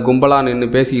தெரியும், எல்லாம் கும்பலாக நின்று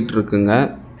பேசிக்கிட்டு இருக்குங்க.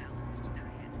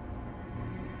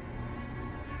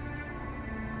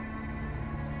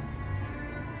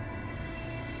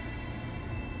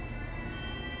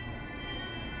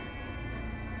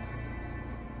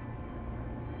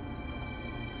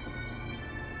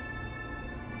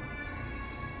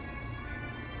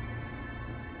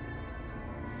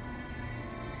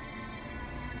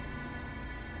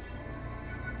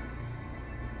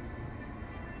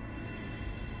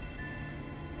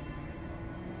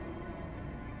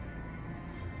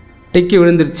 டிக்கி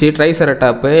விழுந்துருச்சு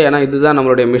ட்ரைசரட்டாப்பு. ஏன்னா இதுதான்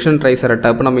நம்மளுடைய மிஷன்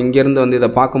ட்ரைசரட்டாப்பு. நம்ம இங்கேருந்து வந்து இதை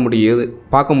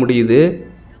பார்க்க முடியுது.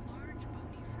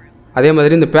 அதே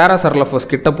மாதிரி இந்த பேராசர்லஃபஸ்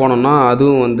கிட்ட போனோம்னா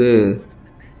அதுவும் வந்து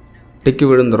டிக்கி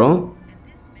விழுந்துடும்.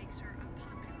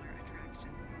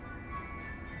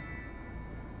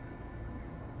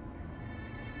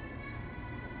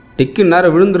 டிக்கி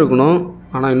நேரம் விழுந்துருக்கணும்,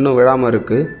 ஆனால் இன்னும் விழாமல்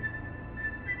இருக்குது.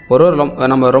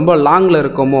 நம்ம ரொம்ப லாங்கில்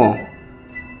இருக்கோமோ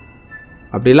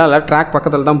அப்படிலாம் இல்லை, ட்ராக்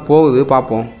பக்கத்தில் தான் போகுது.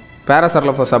 பார்ப்போம்.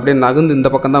 பேராசர்லஃபஸ் அப்படியே நகர்ந்து இந்த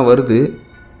பக்கம் தான் வருது.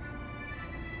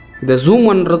 இதை ஜூம்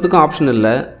பண்ணுறதுக்கும் ஆப்ஷன்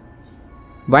இல்லை.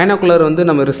 பைனாகுலர் வந்து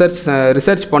நம்ம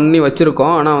ரிசர்ச் பண்ணி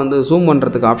வச்சுருக்கோம், ஆனால் வந்து ஜூம்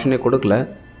பண்ணுறதுக்கு ஆப்ஷனே கொடுக்கல.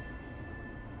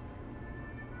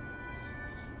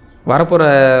 வரப்போகிற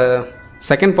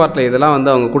செகண்ட் பார்ட்டில் இதெல்லாம்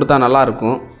வந்து அவங்க கொடுத்தா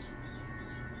நல்லாயிருக்கும்.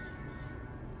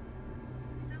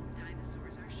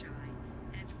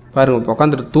 பாருங்கள், இப்போ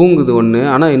உட்காந்துட்டு தூங்குது ஒன்று,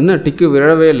 ஆனால் இன்னும் டிக்கு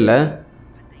விழவே இல்லை.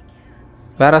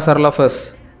 பேராசர்லஃபஸ்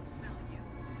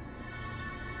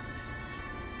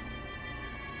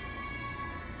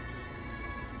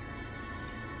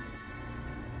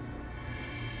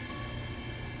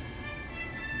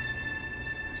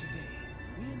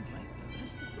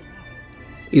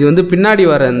இது வந்து பின்னாடி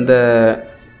வர இந்த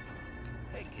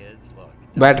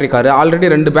battery car, already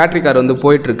 2 battery car வந்து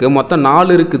போயிட்டுருக்கு. மொத்தம்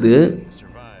 4 இருக்குது.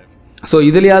 ஸோ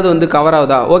இதுலேயாவது வந்து கவர்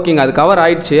ஆகுதா? ஓகேங்க, அது கவர்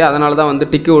ஆகிடுச்சு. அதனால தான்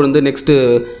வந்து டிக்கு விழுந்து நெக்ஸ்ட்டு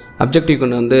அப்ஜெக்டிவ்க்கு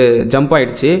வந்து ஜம்ப்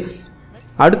ஆகிடுச்சு.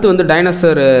 அடுத்து வந்து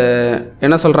டைனோசர்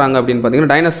என்ன சொல்கிறாங்க அப்படின்னு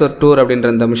பார்த்தீங்கன்னா, டைனோசர் டூர் அப்படின்ற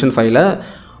இந்த மிஷன் ஃபைலை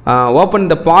open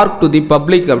the park to the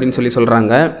public அப்படின்னு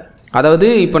சொல்கிறாங்க. அதாவது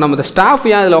இப்போ நம்ம இந்த ஸ்டாஃப்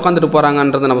ஏன் அதில் உட்காந்துட்டு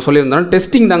போகிறாங்கன்றதை நம்ம சொல்லியிருந்தோம்.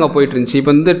 டெஸ்டிங் தாங்க போயிட்டு இருந்துச்சு.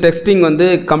 இப்போ வந்து டெஸ்டிங் வந்து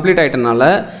கம்ப்ளீட் ஆகிட்டனால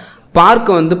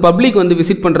பார்க்கை வந்து பப்ளிக் வந்து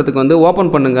விசிட் பண்ணுறதுக்கு வந்து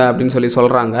ஓப்பன் பண்ணுங்க அப்படின்னு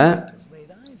சொல்கிறாங்க.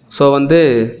 ஸோ வந்து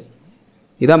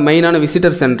இதான் மெயினான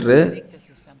விசிட்டர் சென்டரு.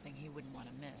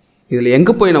 இதில்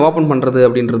எங்கே போய் நான் ஓப்பன் பண்ணுறது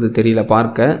அப்படின்றது தெரியல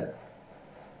பார்க்க.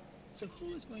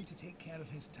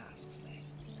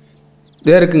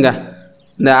 இதே இருக்குங்க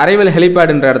இந்த அரைவல்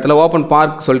ஹெலிபேடுன்ற இடத்துல ஓப்பன்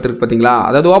பார்க் சொல்லிட்டு இருக்கு பார்த்தீங்களா.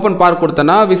 அதாவது ஓப்பன் பார்க்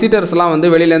கொடுத்தனா விசிட்டர்ஸ்லாம் வந்து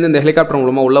வெளியிலேருந்து இந்த ஹெலிகாப்டர்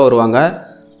மூலமாக உள்ளே வருவாங்க.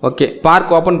 Okay,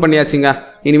 park open பண்ணியாச்சுங்க.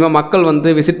 இனிமேல் மக்கள் வந்து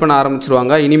விசிட் பண்ண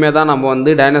ஆரம்பிச்சிருவாங்க. இனிமேல் தான் நம்ம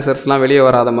வந்து டைனோசர்ஸ்லாம் வெளியே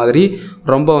வராத மாதிரி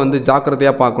ரொம்ப வந்து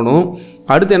ஜாக்கிரதையாக பார்க்கணும்.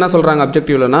 அடுத்து என்ன சொல்கிறாங்க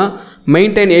அப்ஜெக்டிவ்லனா,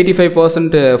 maintain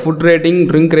 85% food rating,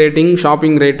 drink rating,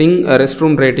 shopping rating, rest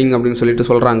room rating அப்படின்னு சொல்லிட்டு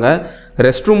சொல்கிறாங்க.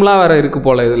 ரெஸ்ட் ரூம்லாம் வேறு இருக்குது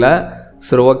போல் இதில்.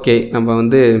 சரி, ஓகே, நம்ம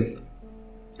வந்து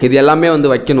இது எல்லாமே வந்து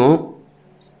வைக்கணும்.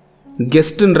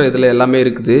 கெஸ்ட்டுன்ற இதில் எல்லாமே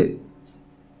இருக்குது.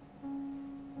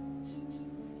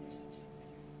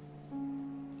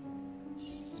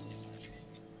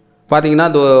 பார்த்தீங்கன்னா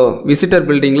அது விசிட்டர்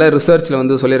பில்டிங்கில் ரிசர்ச்சில்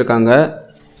வந்து சொல்லியிருக்காங்க.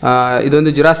 இது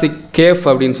வந்து ஜுராசிக் கேஃப்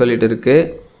அப்படின்னு சொல்லிட்டு இருக்குது.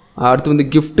 அடுத்து வந்து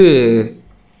கிஃப்ட்டு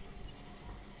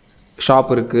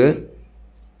ஷாப் இருக்குது.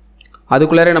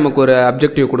 அதுக்குள்ளாரே நமக்கு ஒரு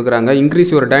அப்ஜெக்டிவ் கொடுக்குறாங்க.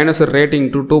 Increase your dinosaur rating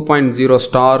to 2.0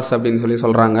 stars அப்படின்னு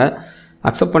சொல்கிறாங்க.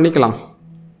 அக்செப்ட் பண்ணிக்கலாம்.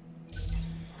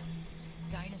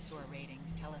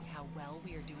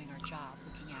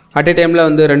 அட் ஏ டைமில்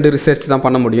வந்து 2 ரிசர்ச் தான்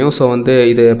பண்ண முடியும். ஸோ வந்து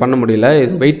இது பண்ண முடியல,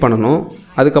 இது வெயிட் பண்ணணும்.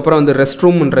 அதுக்கப்புறம் வந்து ரெஸ்ட்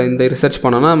ரூம்ன்ற இந்த ரிசர்ச்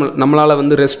பண்ணோன்னா நம்மளால்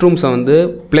வந்து ரெஸ்ட் ரூம்ஸை வந்து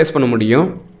ப்ளேஸ் பண்ண முடியும்.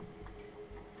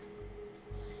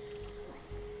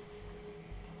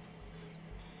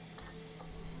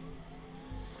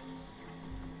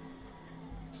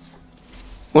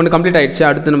 ஒன்று கம்ப்ளீட் ஆகிடுச்சு.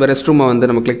 அடுத்து நம்ம ரெஸ்ட் ரூமை வந்து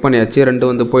நம்ம கிளிக் பண்ணியாச்சு. 2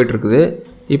 வந்து போயிட்டுருக்குது.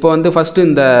 இப்போ வந்து ஃபஸ்ட்டு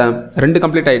இந்த 2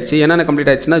 கம்ப்ளீட் ஆகிடுச்சு. என்னென்ன கம்ப்ளீட்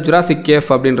ஆகிடுச்சுன்னா, ஜுராசிக் கேஃப்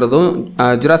அப்படின்றதும்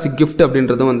ஜுராசிக் கிஃப்ட்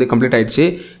அப்படின்றதும் வந்து கம்ப்ளீட் ஆகிடுச்சு.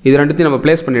 இது 2த்தையும் நம்ம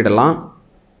ப்ளேஸ் பண்ணிடலாம்.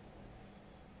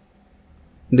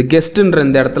 இந்த கெஸ்ட்டுன்ற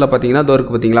இந்த இடத்துல பார்த்தீங்கன்னா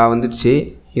தோருக்கு பார்த்தீங்களா வந்துடுச்சு.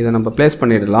 இதை நம்ம ப்ளேஸ்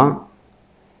பண்ணிடலாம்.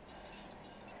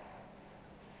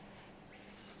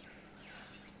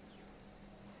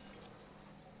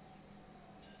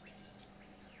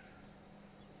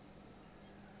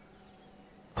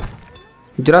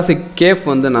 ஜுராசிக் கேஃப்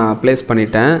வந்து நான் ப்ளேஸ்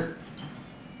பண்ணிட்டேன்.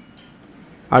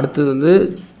 அடுத்தது வந்து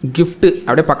கிஃப்ட்டு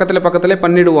அப்படியே பக்கத்தில்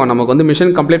பண்ணிவிடுவோம். நமக்கு வந்து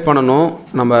மிஷன் கம்ப்ளீட் பண்ணணும்.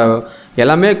 நம்ம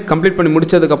எல்லாமே கம்ப்ளீட் பண்ணி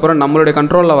முடித்ததுக்கப்புறம் நம்மளுடைய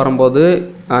கண்ட்ரோலில் வரும்போது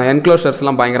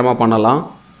என்க்ளோஷர்ஸ்லாம் பயங்கரமாக பண்ணலாம்.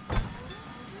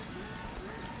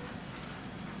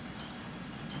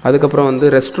 அதுக்கப்புறம்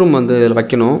வந்து ரெஸ்ட் ரூம் வந்து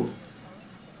வைக்கணும்.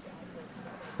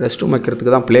 ரெஸ்ட் ரூம்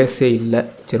வைக்கிறதுக்கு தான் பிளேஸே இல்லை.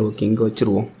 சரி, ஓகே, இங்கே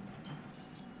வச்சுருவோம்.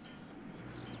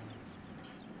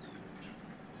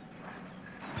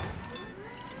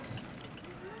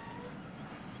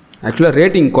 ஆக்சுவலாக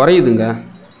ரேட்டிங் குறையுதுங்க.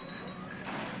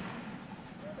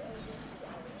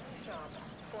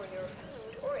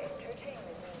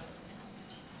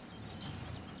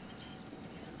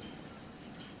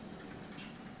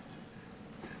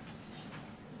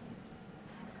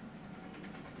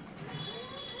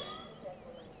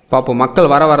 பார்ப்போம்,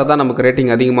 மக்கள் வர வர தான் நமக்கு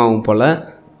ரேட்டிங் அதிகமாகும் போல்.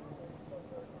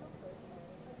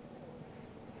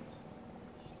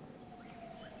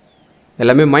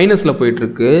 எல்லாமே மைனஸில்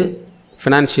போயிட்டுருக்கு.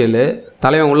 ஃபினான்ஷியலு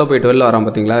தலைவன் உள்ளே போயிட்டு வெளில வரான்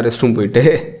பார்த்தீங்களா, ரெஸ்ட் ரூம் போயிட்டு.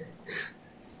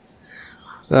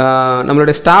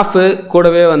 நம்மளுடைய ஸ்டாஃபு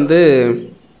கூடவே வந்து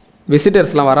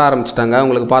விசிட்டர்ஸ்லாம் வர ஆரம்பிச்சிட்டாங்க.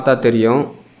 உங்களுக்கு பார்த்தா தெரியும்.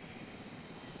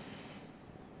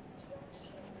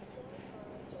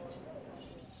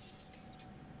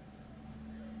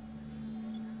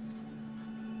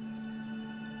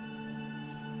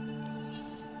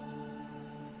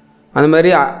 அந்த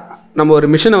மாதிரி நம்ம ஒரு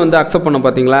மிஷனை வந்து அக்செப்ட் பண்ணோம்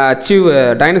பார்த்தீங்களா, அச்சீவ்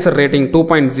டைனோசர் ரேட்டிங்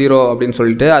 2.0 அப்படின்னு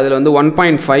சொல்லிட்டு அதில் வந்து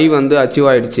 1.5 வந்து அச்சீவ்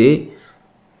ஆகிடுச்சு.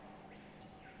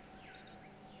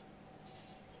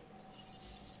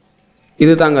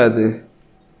 இது தாங்க அது.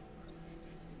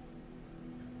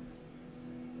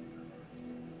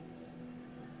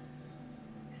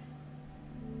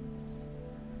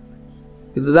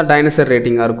 இதுதான் டைனோசர்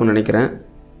ரேட்டிங்காக இருக்கும்னு நினைக்கிறேன்.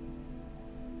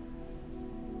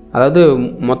 அதாவது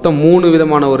மொத்தம் 3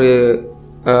 விதமான ஒரு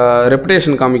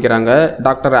ரெப்புடேஷன் காமிக்கிறாங்க.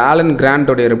 டாக்டர் ஆலன்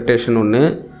கிராண்டோடைய ரெப்புடேஷன் ஒன்று,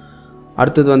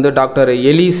 அடுத்தது வந்து டாக்டர்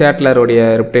எலி சேட்லருடைய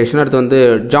ரெப்புடேஷன், அடுத்து வந்து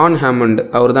ஜான் ஹேமண்ட்,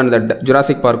 அவர் தான் இந்த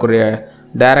ஜுராசிக் பார்க்குடைய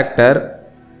டைரக்டர்.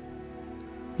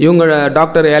 இவங்க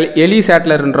டாக்டர் எலி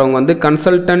சேட்லர்ன்றவங்க வந்து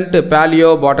கன்சல்டன்ட்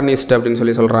பேலியோ பாட்டனிஸ்ட்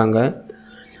அப்படின்னு சொல்கிறாங்க.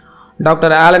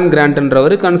 டாக்டர் ஆலன்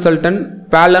கிராண்ட்ன்றவர் கன்சல்டன்ட்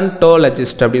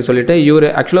பேலன்டோலஜிஸ்ட் அப்படின்னு சொல்லிட்டு இவர்.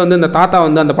 ஆக்சுவலாக வந்து இந்த தாத்தா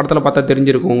வந்து அந்த படத்தில் பார்த்தா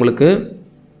தெரிஞ்சிருக்கும் உங்களுக்கு.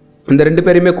 இந்த 2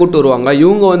 பேரையுமே கூப்பிட்டு வருவாங்க.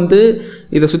 இவங்க வந்து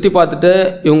இதை சுற்றி பார்த்துட்டு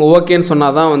இவங்க ஓகேன்னு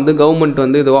சொன்னால் தான் வந்து கவர்மெண்ட்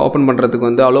வந்து இதை ஓப்பன் பண்ணுறதுக்கு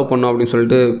வந்து அலோவ் பண்ணும் அப்படின்னு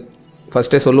சொல்லிட்டு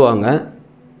ஃபஸ்ட்டே சொல்லுவாங்க.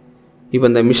 இப்போ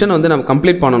இந்த மிஷன் வந்து நம்ம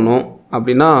கம்ப்ளீட் பண்ணணும்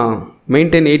அப்படின்னா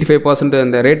மெயின்டைன் 85%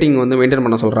 அந்த ரேட்டிங் வந்து மெயின்டைன்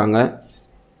பண்ண சொல்கிறாங்க.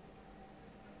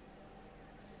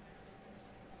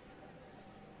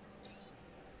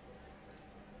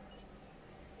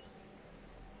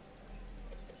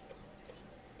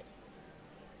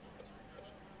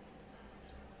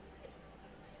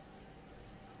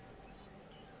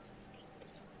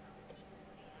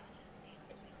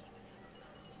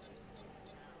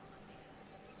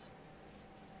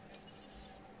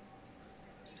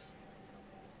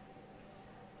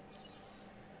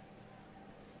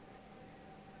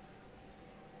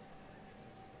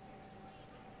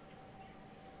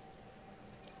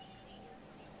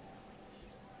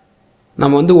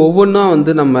 நம்ம வந்து ஒவ்வொன்றா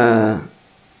வந்து நம்ம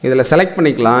இதில் செலக்ட்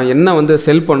பண்ணிக்கலாம், என்ன வந்து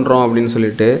செல் பண்ணுறோம் அப்படின்னு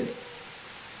சொல்லிட்டு.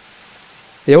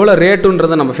 எவ்வளோ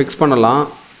ரேட்டுன்றதை நம்ம ஃபிக்ஸ் பண்ணலாம்.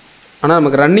 ஆனால்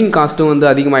நமக்கு ரன்னிங் காஸ்ட்டும் வந்து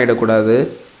அதிகமாகிடக்கூடாது,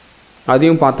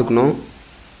 அதையும் பார்த்துக்கணும்.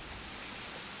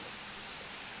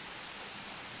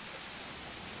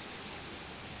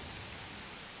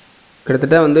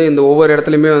 கிட்டத்தட்ட வந்து இந்த ஒவ்வொரு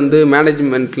இடத்துலையுமே வந்து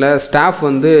மேனேஜ்மெண்ட்டில் ஸ்டாஃப்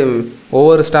வந்து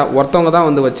ஒவ்வொரு ஒருத்தவங்க தான்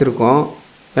வந்து வச்சுருக்கோம்.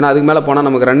 ஏன்னா அதுக்கு மேலே போனால்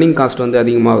நமக்கு ரன்னிங் காஸ்ட் வந்து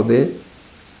அதிகமாகுது.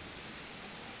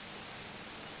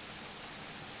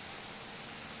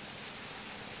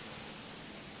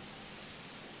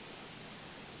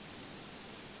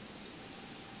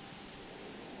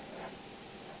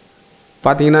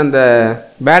 பார்த்தீங்கன்னா இந்த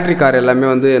பேட்ரி கார் எல்லாமே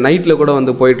வந்து நைட்டில் கூட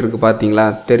வந்து போயிட்டுருக்கு. பார்த்தீங்களா,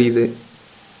 தெரியுது,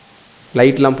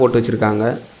 லைட்லாம் போட்டு வச்சுருக்காங்க.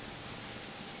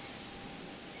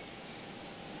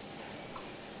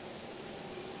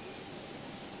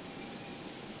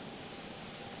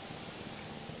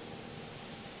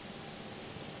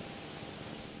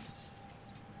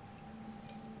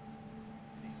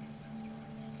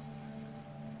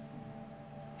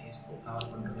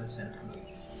 கவர் பண்ணுறது சென்டர்.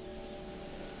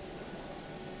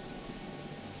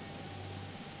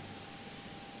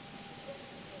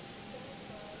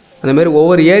 அந்த மாதிரி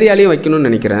ஒவ்வொரு ஏரியாலையும் வைக்கணும்னு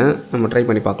நினைக்கிறேன். நம்ம ட்ரை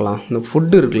பண்ணி பார்க்கலாம். இந்த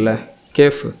ஃபுட்டு இருக்குல்ல,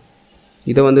 கேஃப்,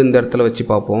 இதை வந்து இந்த இடத்துல வச்சு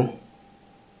பார்ப்போம்.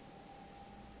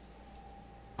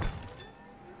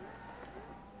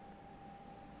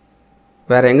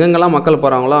 வேறு எங்கெங்கெல்லாம் மக்கள்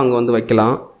போகிறாங்களோ அங்கே வந்து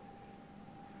வைக்கலாம்.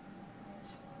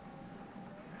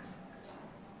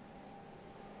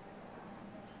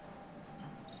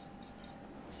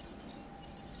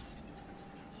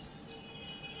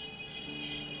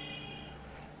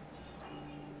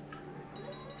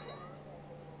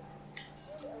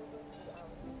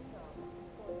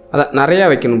 அதான் நிறையா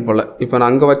வைக்கணும் போல். இப்போ நான்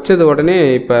அங்கே வச்சது உடனே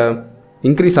இப்போ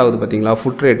இன்க்ரீஸ் ஆகுது பார்த்தீங்களா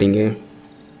ஃபுட் ரேட்டிங்கு.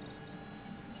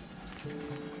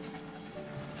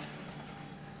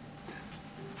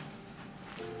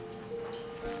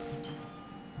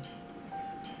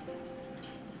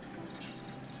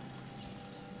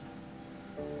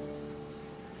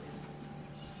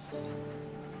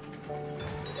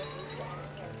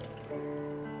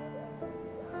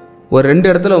 ஒரு 2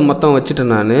 இடத்துல மொத்தம்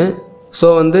வச்சுட்டேன் நான். ஸோ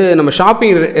வந்து நம்ம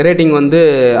ஷாப்பிங் ரேட்டிங் வந்து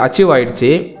அச்சீவ் ஆகிடுச்சு.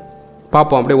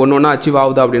 பார்ப்போம் அப்படியே ஒன்று ஒன்றா அச்சீவ்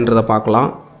ஆகுதா அப்படின்றத பார்க்கலாம்.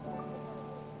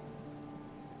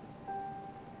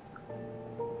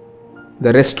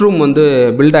 இந்த ரெஸ்ட் ரூம் வந்து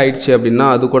பில்ட் ஆகிடுச்சு அப்படின்னா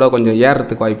அது கூட கொஞ்சம்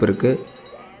ஏறுறதுக்கு வாய்ப்பு இருக்குது.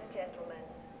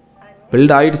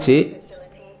 பில்ட் ஆகிடுச்சு.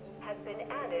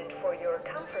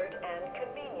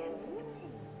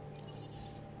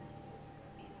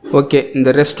 ஓகே, இந்த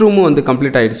ரெஸ்ட் ரூமும் வந்து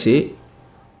கம்ப்ளீட் ஆகிடுச்சு.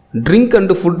 ட்ரிங்க்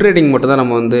அண்டு ஃபுட் ரேட்டிங் மட்டும் தான்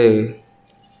நம்ம வந்து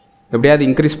எப்படியாவது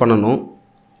இன்க்ரீஸ் பண்ணணும்.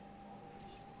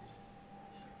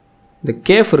 இந்த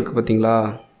கேஃப் இருக்குது பார்த்தீங்களா,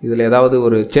 இதில் ஏதாவது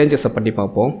ஒரு சேஞ்சஸை பண்ணி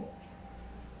பார்ப்போம்.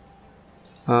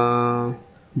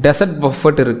 டெசர்ட்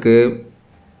பஃபட் இருக்குது,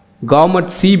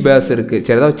 கவர்மெண்ட் சி பேஸ் இருக்குது.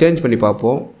 சரி, ஏதாவது சேஞ்ச் பண்ணி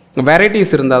பார்ப்போம்.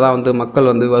 வெரைட்டிஸ் இருந்தால் தான் வந்து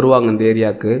மக்கள் வந்து வருவாங்க இந்த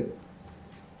ஏரியாவுக்கு.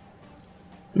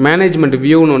 மேனேஜ்மெண்ட்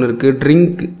வியூன்னு ஒன்று இருக்குது.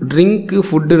 ட்ரிங்க்கு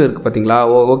ஃபுட்டுன்னு இருக்குது பார்த்தீங்களா.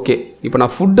 ஓகே, இப்போ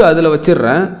நான் ஃபுட்டு அதில்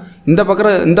வச்சிடுறேன். இந்த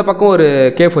பக்கம் ஒரு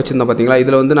கேஃப் வச்சுருந்தேன் பார்த்தீங்களா,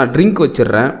 இதில் வந்து நான் ட்ரிங்க்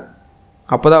வச்சிடுறேன்.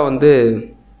 அப்போ தான் வந்து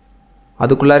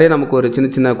அதுக்குள்ளாரே நமக்கு ஒரு சின்ன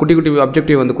சின்ன குட்டி குட்டி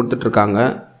அப்ஜெக்டிவ் வந்து கொடுத்துட்ருக்காங்க.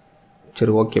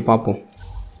 சரி, ஓகே, பார்ப்போம்.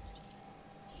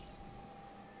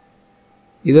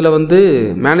 இதில் வந்து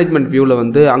மேனேஜ்மெண்ட் வியூவில்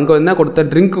வந்து அங்கே என்ன கொடுத்த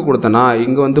ட்ரிங்க்கு கொடுத்தேன்னா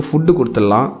இங்கே வந்து ஃபுட்டு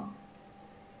கொடுத்துடலாம்.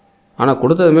 ஆனால்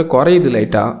கொடுத்ததுமே குறையுது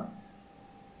லைட்டாக.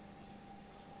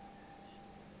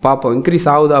 பார்ப்போம்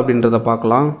இன்க்ரீஸ் ஆகுதா அப்படின்றத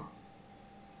பார்க்கலாம்.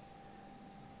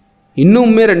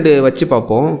 இன்னுமே 2 வச்சு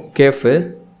பார்ப்போம் கேஃபு.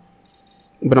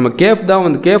 இப்போ நம்ம கேஃப் தான்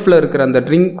வந்து கேஃபில் இருக்கிற அந்த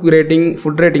ட்ரிங்க் ரேட்டிங்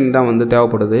ஃபுட் ரேட்டிங் தான் வந்து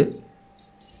தேவைப்படுது.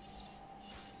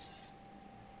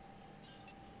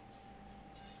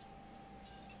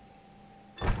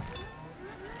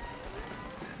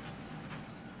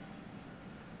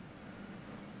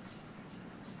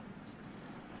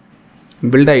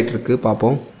 பில்ட் ஆகிட்டுருக்கு,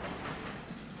 பார்ப்போம்.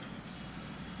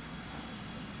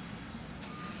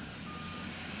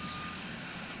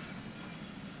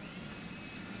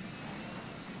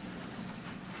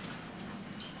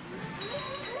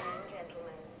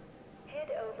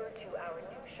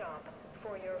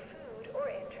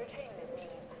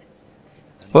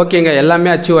 ஓகேங்க, எல்லாமே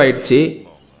அச்சீவ் ஆகிடுச்சு.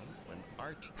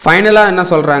 ஃபைனலாக என்ன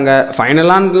சொல்கிறாங்க,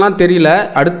 ஃபைனலான்லாம் தெரியல.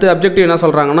 அடுத்த அப்ஜெக்டிவ் என்ன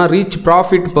சொல்கிறாங்கன்னா ரீச்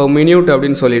ப்ராஃபிட் பர் மினியூட்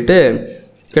அப்படின்னு சொல்லிட்டு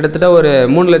கிட்டத்தட்ட ஒரு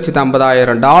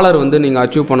 $3,50,000 வந்து நீங்கள்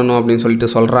அச்சீவ் பண்ணணும் அப்படின்னு சொல்லிட்டு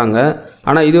சொல்கிறாங்க.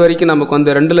 ஆனால் இது வரைக்கும் நமக்கு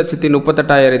வந்து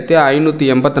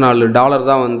 $2,38,584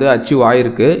 தான் வந்து அச்சீவ்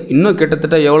ஆகிருக்கு. இன்னும்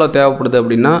கிட்டத்தட்ட எவ்வளோ தேவைப்படுது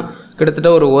அப்படின்னா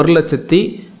கிட்டத்தட்ட ஒரு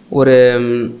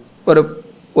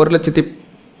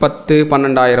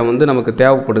 1,10,12,000 வந்து நமக்கு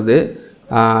தேவைப்படுது.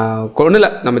 ஒன்றும் இல்லை,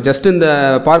 நம்ம ஜஸ்ட் இந்த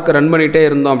பார்க்கை ரன் பண்ணிகிட்டே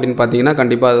இருந்தோம் அப்படின்னு பார்த்தீங்கன்னா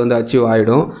கண்டிப்பாக அது வந்து அச்சீவ்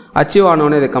ஆகிடும். அச்சீவ்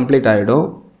ஆனோடனே இது கம்ப்ளீட் ஆகிடும்.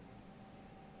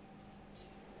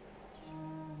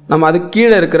 நம்ம அதுக்கு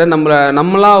கீழே இருக்கிற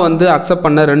நம்மளாக வந்து அக்செப்ட்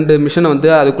பண்ண 2 மிஷனை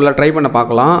வந்து அதுக்குள்ளே ட்ரை பண்ண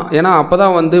பார்க்கலாம். ஏன்னா அப்போ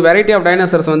தான் வந்து வெரைட்டி ஆஃப்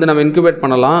டைனோசர்ஸ் வந்து நம்ம இன்குபேட்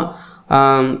பண்ணலாம்.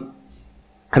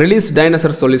 ரிலீஸ்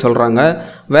டைனோசர்ஸ் சொல்கிறாங்க.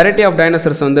 வெரைட்டி ஆஃப்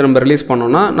டைனோசர்ஸ் வந்து நம்ம ரிலீஸ்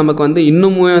பண்ணோன்னா நமக்கு வந்து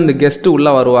இன்னுமே அந்த கெஸ்ட்டு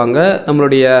உள்ளே வருவாங்க,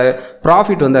 நம்மளுடைய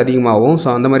ப்ராஃபிட் வந்து அதிகமாகும். ஸோ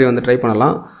அந்த மாதிரி வந்து ட்ரை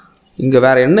பண்ணலாம். இங்கே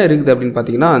வேறு என்ன இருக்குது அப்படின்னு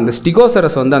பார்த்தீங்கன்னா அந்த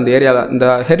ஸ்டிகோசரஸ் வந்து அந்த ஏரியாவில் இந்த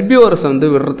ஹெர்பியோரஸ் வந்து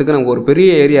விடுறதுக்கு நமக்கு ஒரு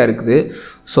பெரிய ஏரியா இருக்குது.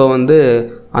 ஸோ வந்து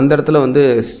அந்த இடத்துல வந்து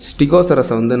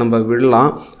ஸ்டிகோசரஸை வந்து நம்ம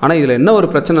விடலாம். ஆனால் இதில் என்ன ஒரு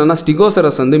பிரச்சனைனா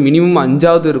ஸ்டிகோசரஸ் வந்து மினிமம்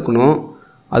 5ஆவது இருக்கணும்,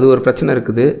 அது ஒரு பிரச்சனை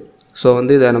இருக்குது. ஸோ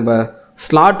வந்து இதை நம்ம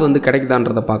ஸ்லாட் வந்து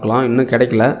கிடைக்குதான்றதை பார்க்கலாம். இன்னும்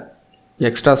கிடைக்கல,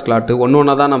 எக்ஸ்ட்ரா ஸ்லாட்டு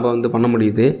ஒன்று தான் நம்ம வந்து பண்ண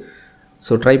முடியுது.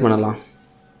 ஸோ ட்ரை பண்ணலாம்,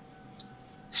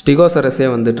 ஸ்டிகோசரஸே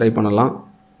வந்து ட்ரை பண்ணலாம்.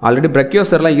 ஆல்ரெடி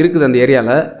பிரக்கியோசர்லாம் இருக்குது அந்த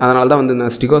ஏரியாவில், அதனால தான் வந்து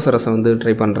நான் ஸ்டிகோசரஸை வந்து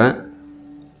ட்ரை பண்ணுறேன்.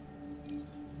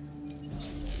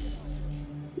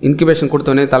 இன்குபேஷன்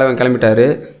கொடுத்தோடனே தலைவன் கிளம்பிட்டார்,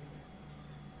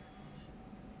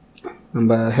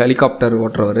 நம்ம ஹெலிகாப்டர்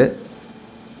ஓட்டுறவர்.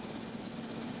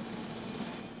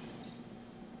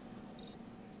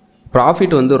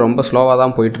 ப்ராஃபிட் வந்து ரொம்ப ஸ்லோவாக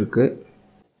தான் போயிட்டுருக்கு.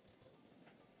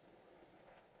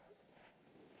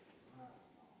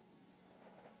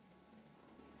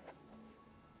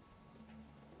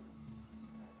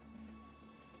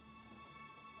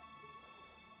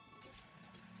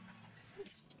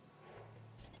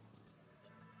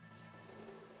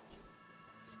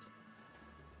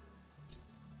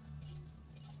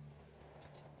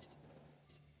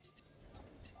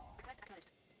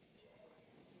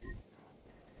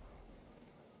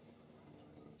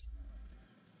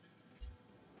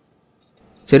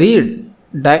 சரி,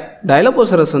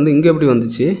 டைலோபோசரஸ் வந்து இங்கே எப்படி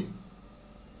வந்துச்சு?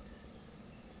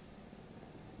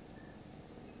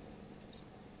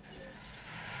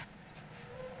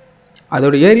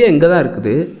 அதோட ஏரியா இங்கே தான்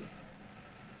இருக்குது.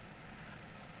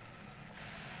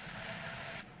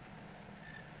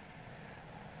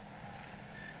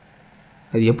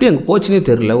 அது எப்படி அங்கே போச்சுன்னே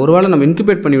தெரில. ஒருவேளை நம்ம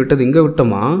இன்குபேட் பண்ணி விட்டது இங்கே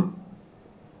விட்டோமா?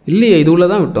 இல்லையே, இது உள்ள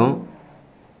தான் விட்டோம்.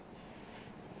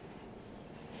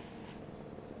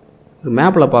 ஒரு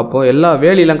மேப்பில் பார்ப்போம், எல்லா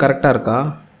வேலியெல்லாம் கரெக்டாக இருக்கா?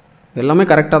 எல்லாமே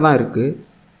கரெக்டாக தான் இருக்குது.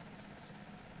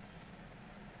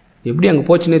 எப்படி அங்கே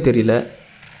போச்சுன்னே தெரியல.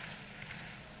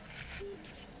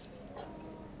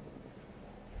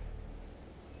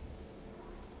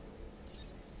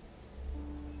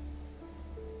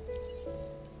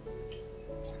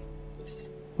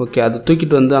 ஓகே, அது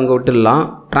தூக்கிட்டு வந்து அங்கே விட்டுடலாம்.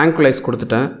 ட்ராங்குலைஸ்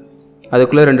கொடுத்துட்டேன்.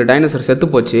 அதுக்குள்ளே 2 டைனோசர் செத்து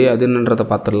போச்சு. அது என்னன்றதை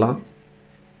பார்த்துடலாம்.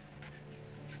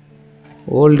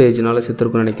 ஓல்டேஜ்னால்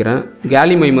செத்துருக்குன்னு நினைக்கிறேன்.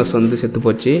 கேலிமைமஸ் வந்து செத்து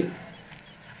போச்சு.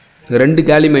 2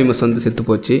 கேலிமைமஸ் வந்து செத்து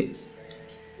போச்சு.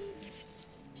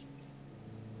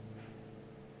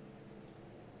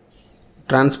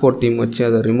 டிரான்ஸ்போர்ட் டீம் வச்சு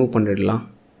அதை ரிமூவ் பண்ணிடலாம்.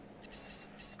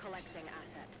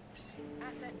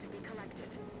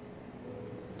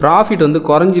 ப்ராஃபிட் வந்து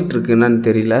குறைஞ்சிட்ருக்கு, என்னன்னு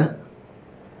தெரியல.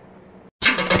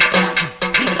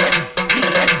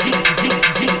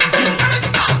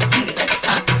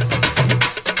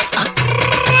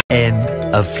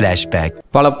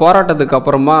 பல போராட்டத்துக்கு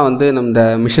அப்புறமா வந்து நம்ம இந்த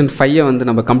மிஷன் 5 வந்து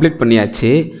நம்ம கம்ப்ளீட்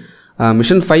பண்ணியாச்சு.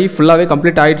 மிஷன் 5 ஃபுல்லாகவே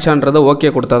கம்ப்ளீட் ஆகிடுச்சான்றதை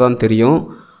ஓகே கொடுத்தா தான் தெரியும்.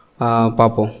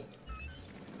 பார்ப்போம்.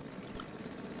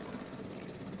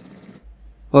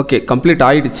 ஓகே, கம்ப்ளீட்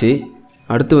ஆகிடுச்சு.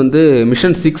 அடுத்து வந்து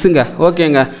மிஷன் 6ங்க.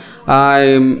 ஓகேங்க,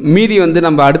 மீதி வந்து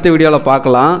நம்ம அடுத்த வீடியோவில்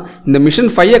பார்க்கலாம். இந்த மிஷன்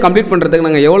 5 கம்ப்ளீட் பண்ணுறதுக்கு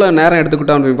நாங்கள் எவ்வளோ நேரம்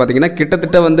எடுத்துக்கிட்டோம் அப்படின்னு பார்த்தீங்கன்னா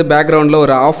கிட்டத்தட்ட வந்து பேக்ரவுண்டில்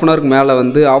ஒரு 1/2 அன் ஹவருக்கு மேலே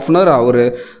வந்து 1/2 அன் ஹவர்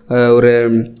ஒரு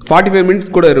 45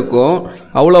 மினிட்ஸ் கூட இருக்கும்.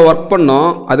 அவ்வளோ ஒர்க் பண்ணோம்.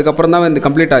 அதுக்கப்புறம் தான் வந்து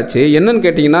கம்ப்ளீட் ஆச்சு. என்னன்னு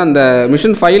கேட்டிங்கன்னா இந்த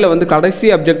மிஷன் 5ல் வந்து கடைசி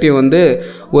அப்ஜெக்டிவ் வந்து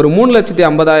ஒரு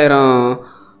 3,50,000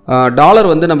 டாலர்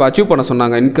வந்து நம்ம அச்சீவ் பண்ண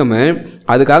சொன்னாங்க இன்கம்மு.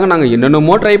 அதுக்காக நாங்கள்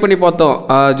என்னென்னமோ ட்ரை பண்ணி பார்த்தோம்.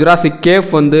 ஜுராசிக் கேஃப்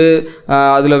வந்து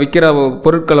அதில் விற்கிற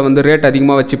பொருட்களை வந்து ரேட்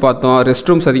அதிகமாக வச்சு பார்த்தோம், ரெஸ்ட்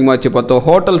ரூம்ஸ் அதிகமாக வச்சு பார்த்தோம்,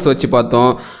 ஹோட்டல்ஸ் வச்சு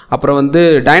பார்த்தோம். அப்புறம் வந்து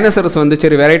டைனோசரஸ் வந்து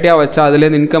சரி வெரைட்டியாக வச்சா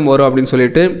அதுலேருந்து இன்கம் வரும் அப்படின்னு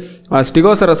சொல்லிட்டு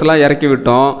ஸ்டிகோசரஸ்லாம் இறக்கி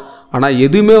விட்டோம். ஆனால்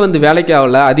எதுவுமே வந்து வேலைக்கு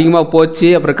ஆகல, அதிகமாக போச்சு,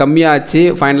 அப்புறம் கம்மியாச்சு.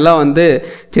 ஃபைனலாக வந்து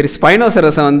சரி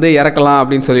ஸ்பைனோசரஸை வந்து இறக்கலாம்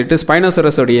அப்படின்னு சொல்லிட்டு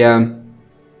ஸ்பைனோசரஸோடைய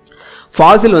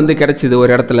ஃபாசில் வந்து கிடச்சிது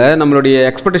ஒரு இடத்துல. நம்மளுடைய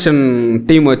எக்ஸ்பெடிஷன்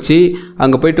டீம் வச்சு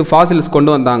அங்கே போயிட்டு ஃபாசில்ஸ்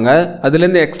கொண்டு வந்தாங்க.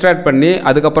 அதுலேருந்து எக்ஸ்ட்ராக்ட் பண்ணி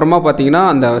அதுக்கப்புறமா பார்த்திங்கன்னா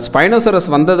அந்த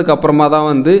ஸ்பைனோசரஸ் வந்ததுக்கப்புறமா தான்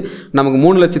வந்து நமக்கு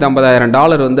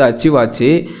 $3,50,000 வந்து அச்சீவ்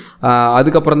ஆச்சு.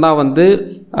 அதுக்கப்புறம் தான் வந்து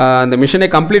அந்த மிஷனே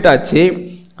கம்ப்ளீட் ஆச்சு.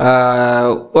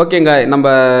 ஓகேங்க, நம்ம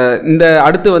இந்த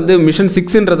அடுத்து வந்து மிஷன்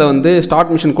 6ன்றதை வந்து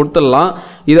ஸ்டார்ட் மிஷன் கொடுத்துடலாம்.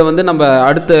 இதை வந்து நம்ம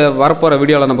அடுத்து வரப்போகிற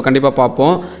வீடியோவில் நம்ம கண்டிப்பாக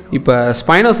பார்ப்போம். இப்போ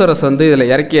ஸ்பைனோசரஸ் வந்து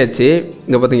இதில் இறக்கியாச்சு.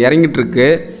 இங்கே பார்த்திங்க இறங்கிட்டுருக்கு.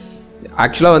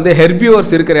 ஆக்சுவலாக வந்து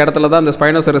ஹெர்பியூவர்ஸ் இருக்கிற இடத்துல தான் இந்த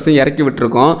ஸ்பைனோசரஸையும் இறக்கி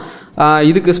விட்டுருக்கோம்.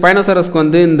 இதுக்கு ஸ்பைனோசரஸ்க்கு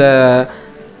வந்து இந்த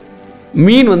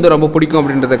மீன் வந்து ரொம்ப பிடிக்கும்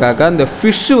அப்படின்றதுக்காக இந்த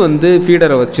ஃபிஷ்ஷு வந்து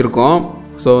ஃபீடரை வச்சுருக்கோம்.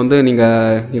 ஸோ வந்து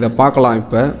நீங்கள் இதை பார்க்கலாம்.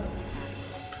 இப்போ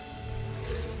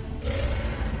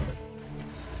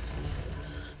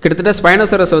கிட்டத்தட்ட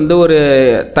ஸ்பைனோசரஸ் வந்து ஒரு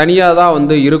தனியாக தான்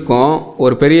வந்து இருக்கும்,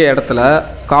 ஒரு பெரிய இடத்துல,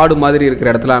 காடு மாதிரி இருக்கிற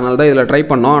இடத்துல. அதனால தான் இதில் ட்ரை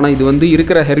பண்ணோம். ஆனால் இது வந்து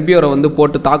இருக்கிற ஹெர்பியோரை வந்து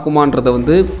போட்டு தாக்குமான்றதை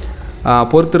வந்து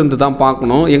பொறுத்திருந்து தான்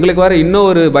பார்க்கணும். எங்களுக்கு வேறு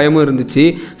இன்னொரு பயமும் இருந்துச்சு.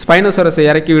 ஸ்பைனோசரஸை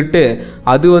இறக்கி விட்டு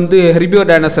அது வந்து ஹெர்பியோ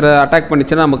டைனோசரை அட்டாக்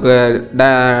பண்ணிச்சுன்னா நமக்கு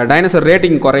டைனோசர்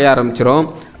ரேட்டிங் குறைய ஆரம்பிச்சிடும்.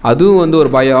 அதுவும் வந்து ஒரு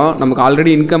பயம். நமக்கு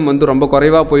ஆல்ரெடி இன்கம் வந்து ரொம்ப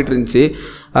குறைவாக போயிட்டு இருந்துச்சு.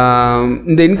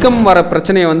 இந்த இன்கம் வர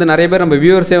பிரச்சனையை வந்து நிறைய பேர் நம்ம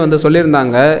வியூவர்ஸே வந்து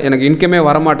சொல்லியிருந்தாங்க, எனக்கு இன்கமே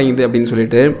வரமாட்டேங்குது அப்படின்னு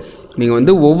சொல்லிட்டு. நீங்கள்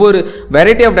வந்து ஒவ்வொரு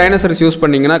வெரைட்டி ஆஃப் டைனோசர்ஸ் யூஸ்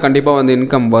பண்ணிங்கன்னா கண்டிப்பாக வந்து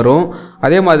இன்கம் வரும்.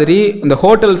 அதே மாதிரி இந்த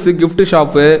ஹோட்டல்ஸு, கிஃப்ட்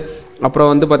ஷாப்பு,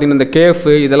 அப்புறம் வந்து பார்த்திங்கன்னா இந்த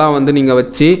கேஃபு இதெல்லாம் வந்து நீங்கள்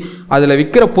வச்சு அதில்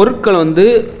விற்கிற பொருட்கள் வந்து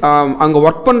அங்கே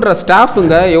ஒர்க் பண்ணுற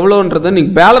ஸ்டாஃபுங்க எவ்வளோன்றதை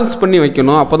நீங்கள் பேலன்ஸ் பண்ணி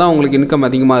வைக்கணும். அப்போ தான் உங்களுக்கு இன்கம்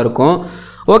அதிகமாக இருக்கும்.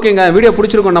 ஓகேங்க, வீடியோ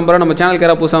பிடிச்சிருக்கோம் நம்புறோம். நம்ம சேனலுக்கு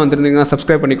யாராவது புதுசாக வந்துருந்தீங்கன்னா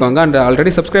சப்ஸ்கிரைப் பண்ணிக்கோங்க. அண்ட்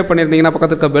ஆல்ரெடி சப்ஸ்கிரைப் பண்ணியிருந்தீங்கன்னா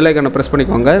பக்கத்துக்கு பெல் ஐக்கானை ப்ரெஸ்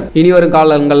பண்ணிக்கோங்க. இனி வரும்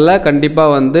காலங்களில்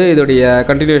கண்டிப்பாக வந்து இதோடைய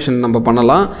கண்டினியூஷன் நம்ம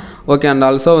பண்ணலாம். ஓகே, அண்ட்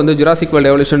ஆல்சோ வந்து Jurassic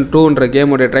world evolution 2ன்ற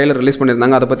கேமோடைய trailer release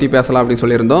பண்ணியிருந்தாங்க, அதை பற்றி பேசலாம் அப்படின்னு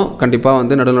சொல்லியிருந்தோம். கண்டிப்பாக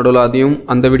வந்து நடுவில் அதையும்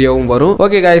அந்த வீடியோவும் வரும்.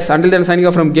 Okay guys, until then signing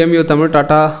off from Gameview Tamil.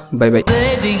 Tata, by by.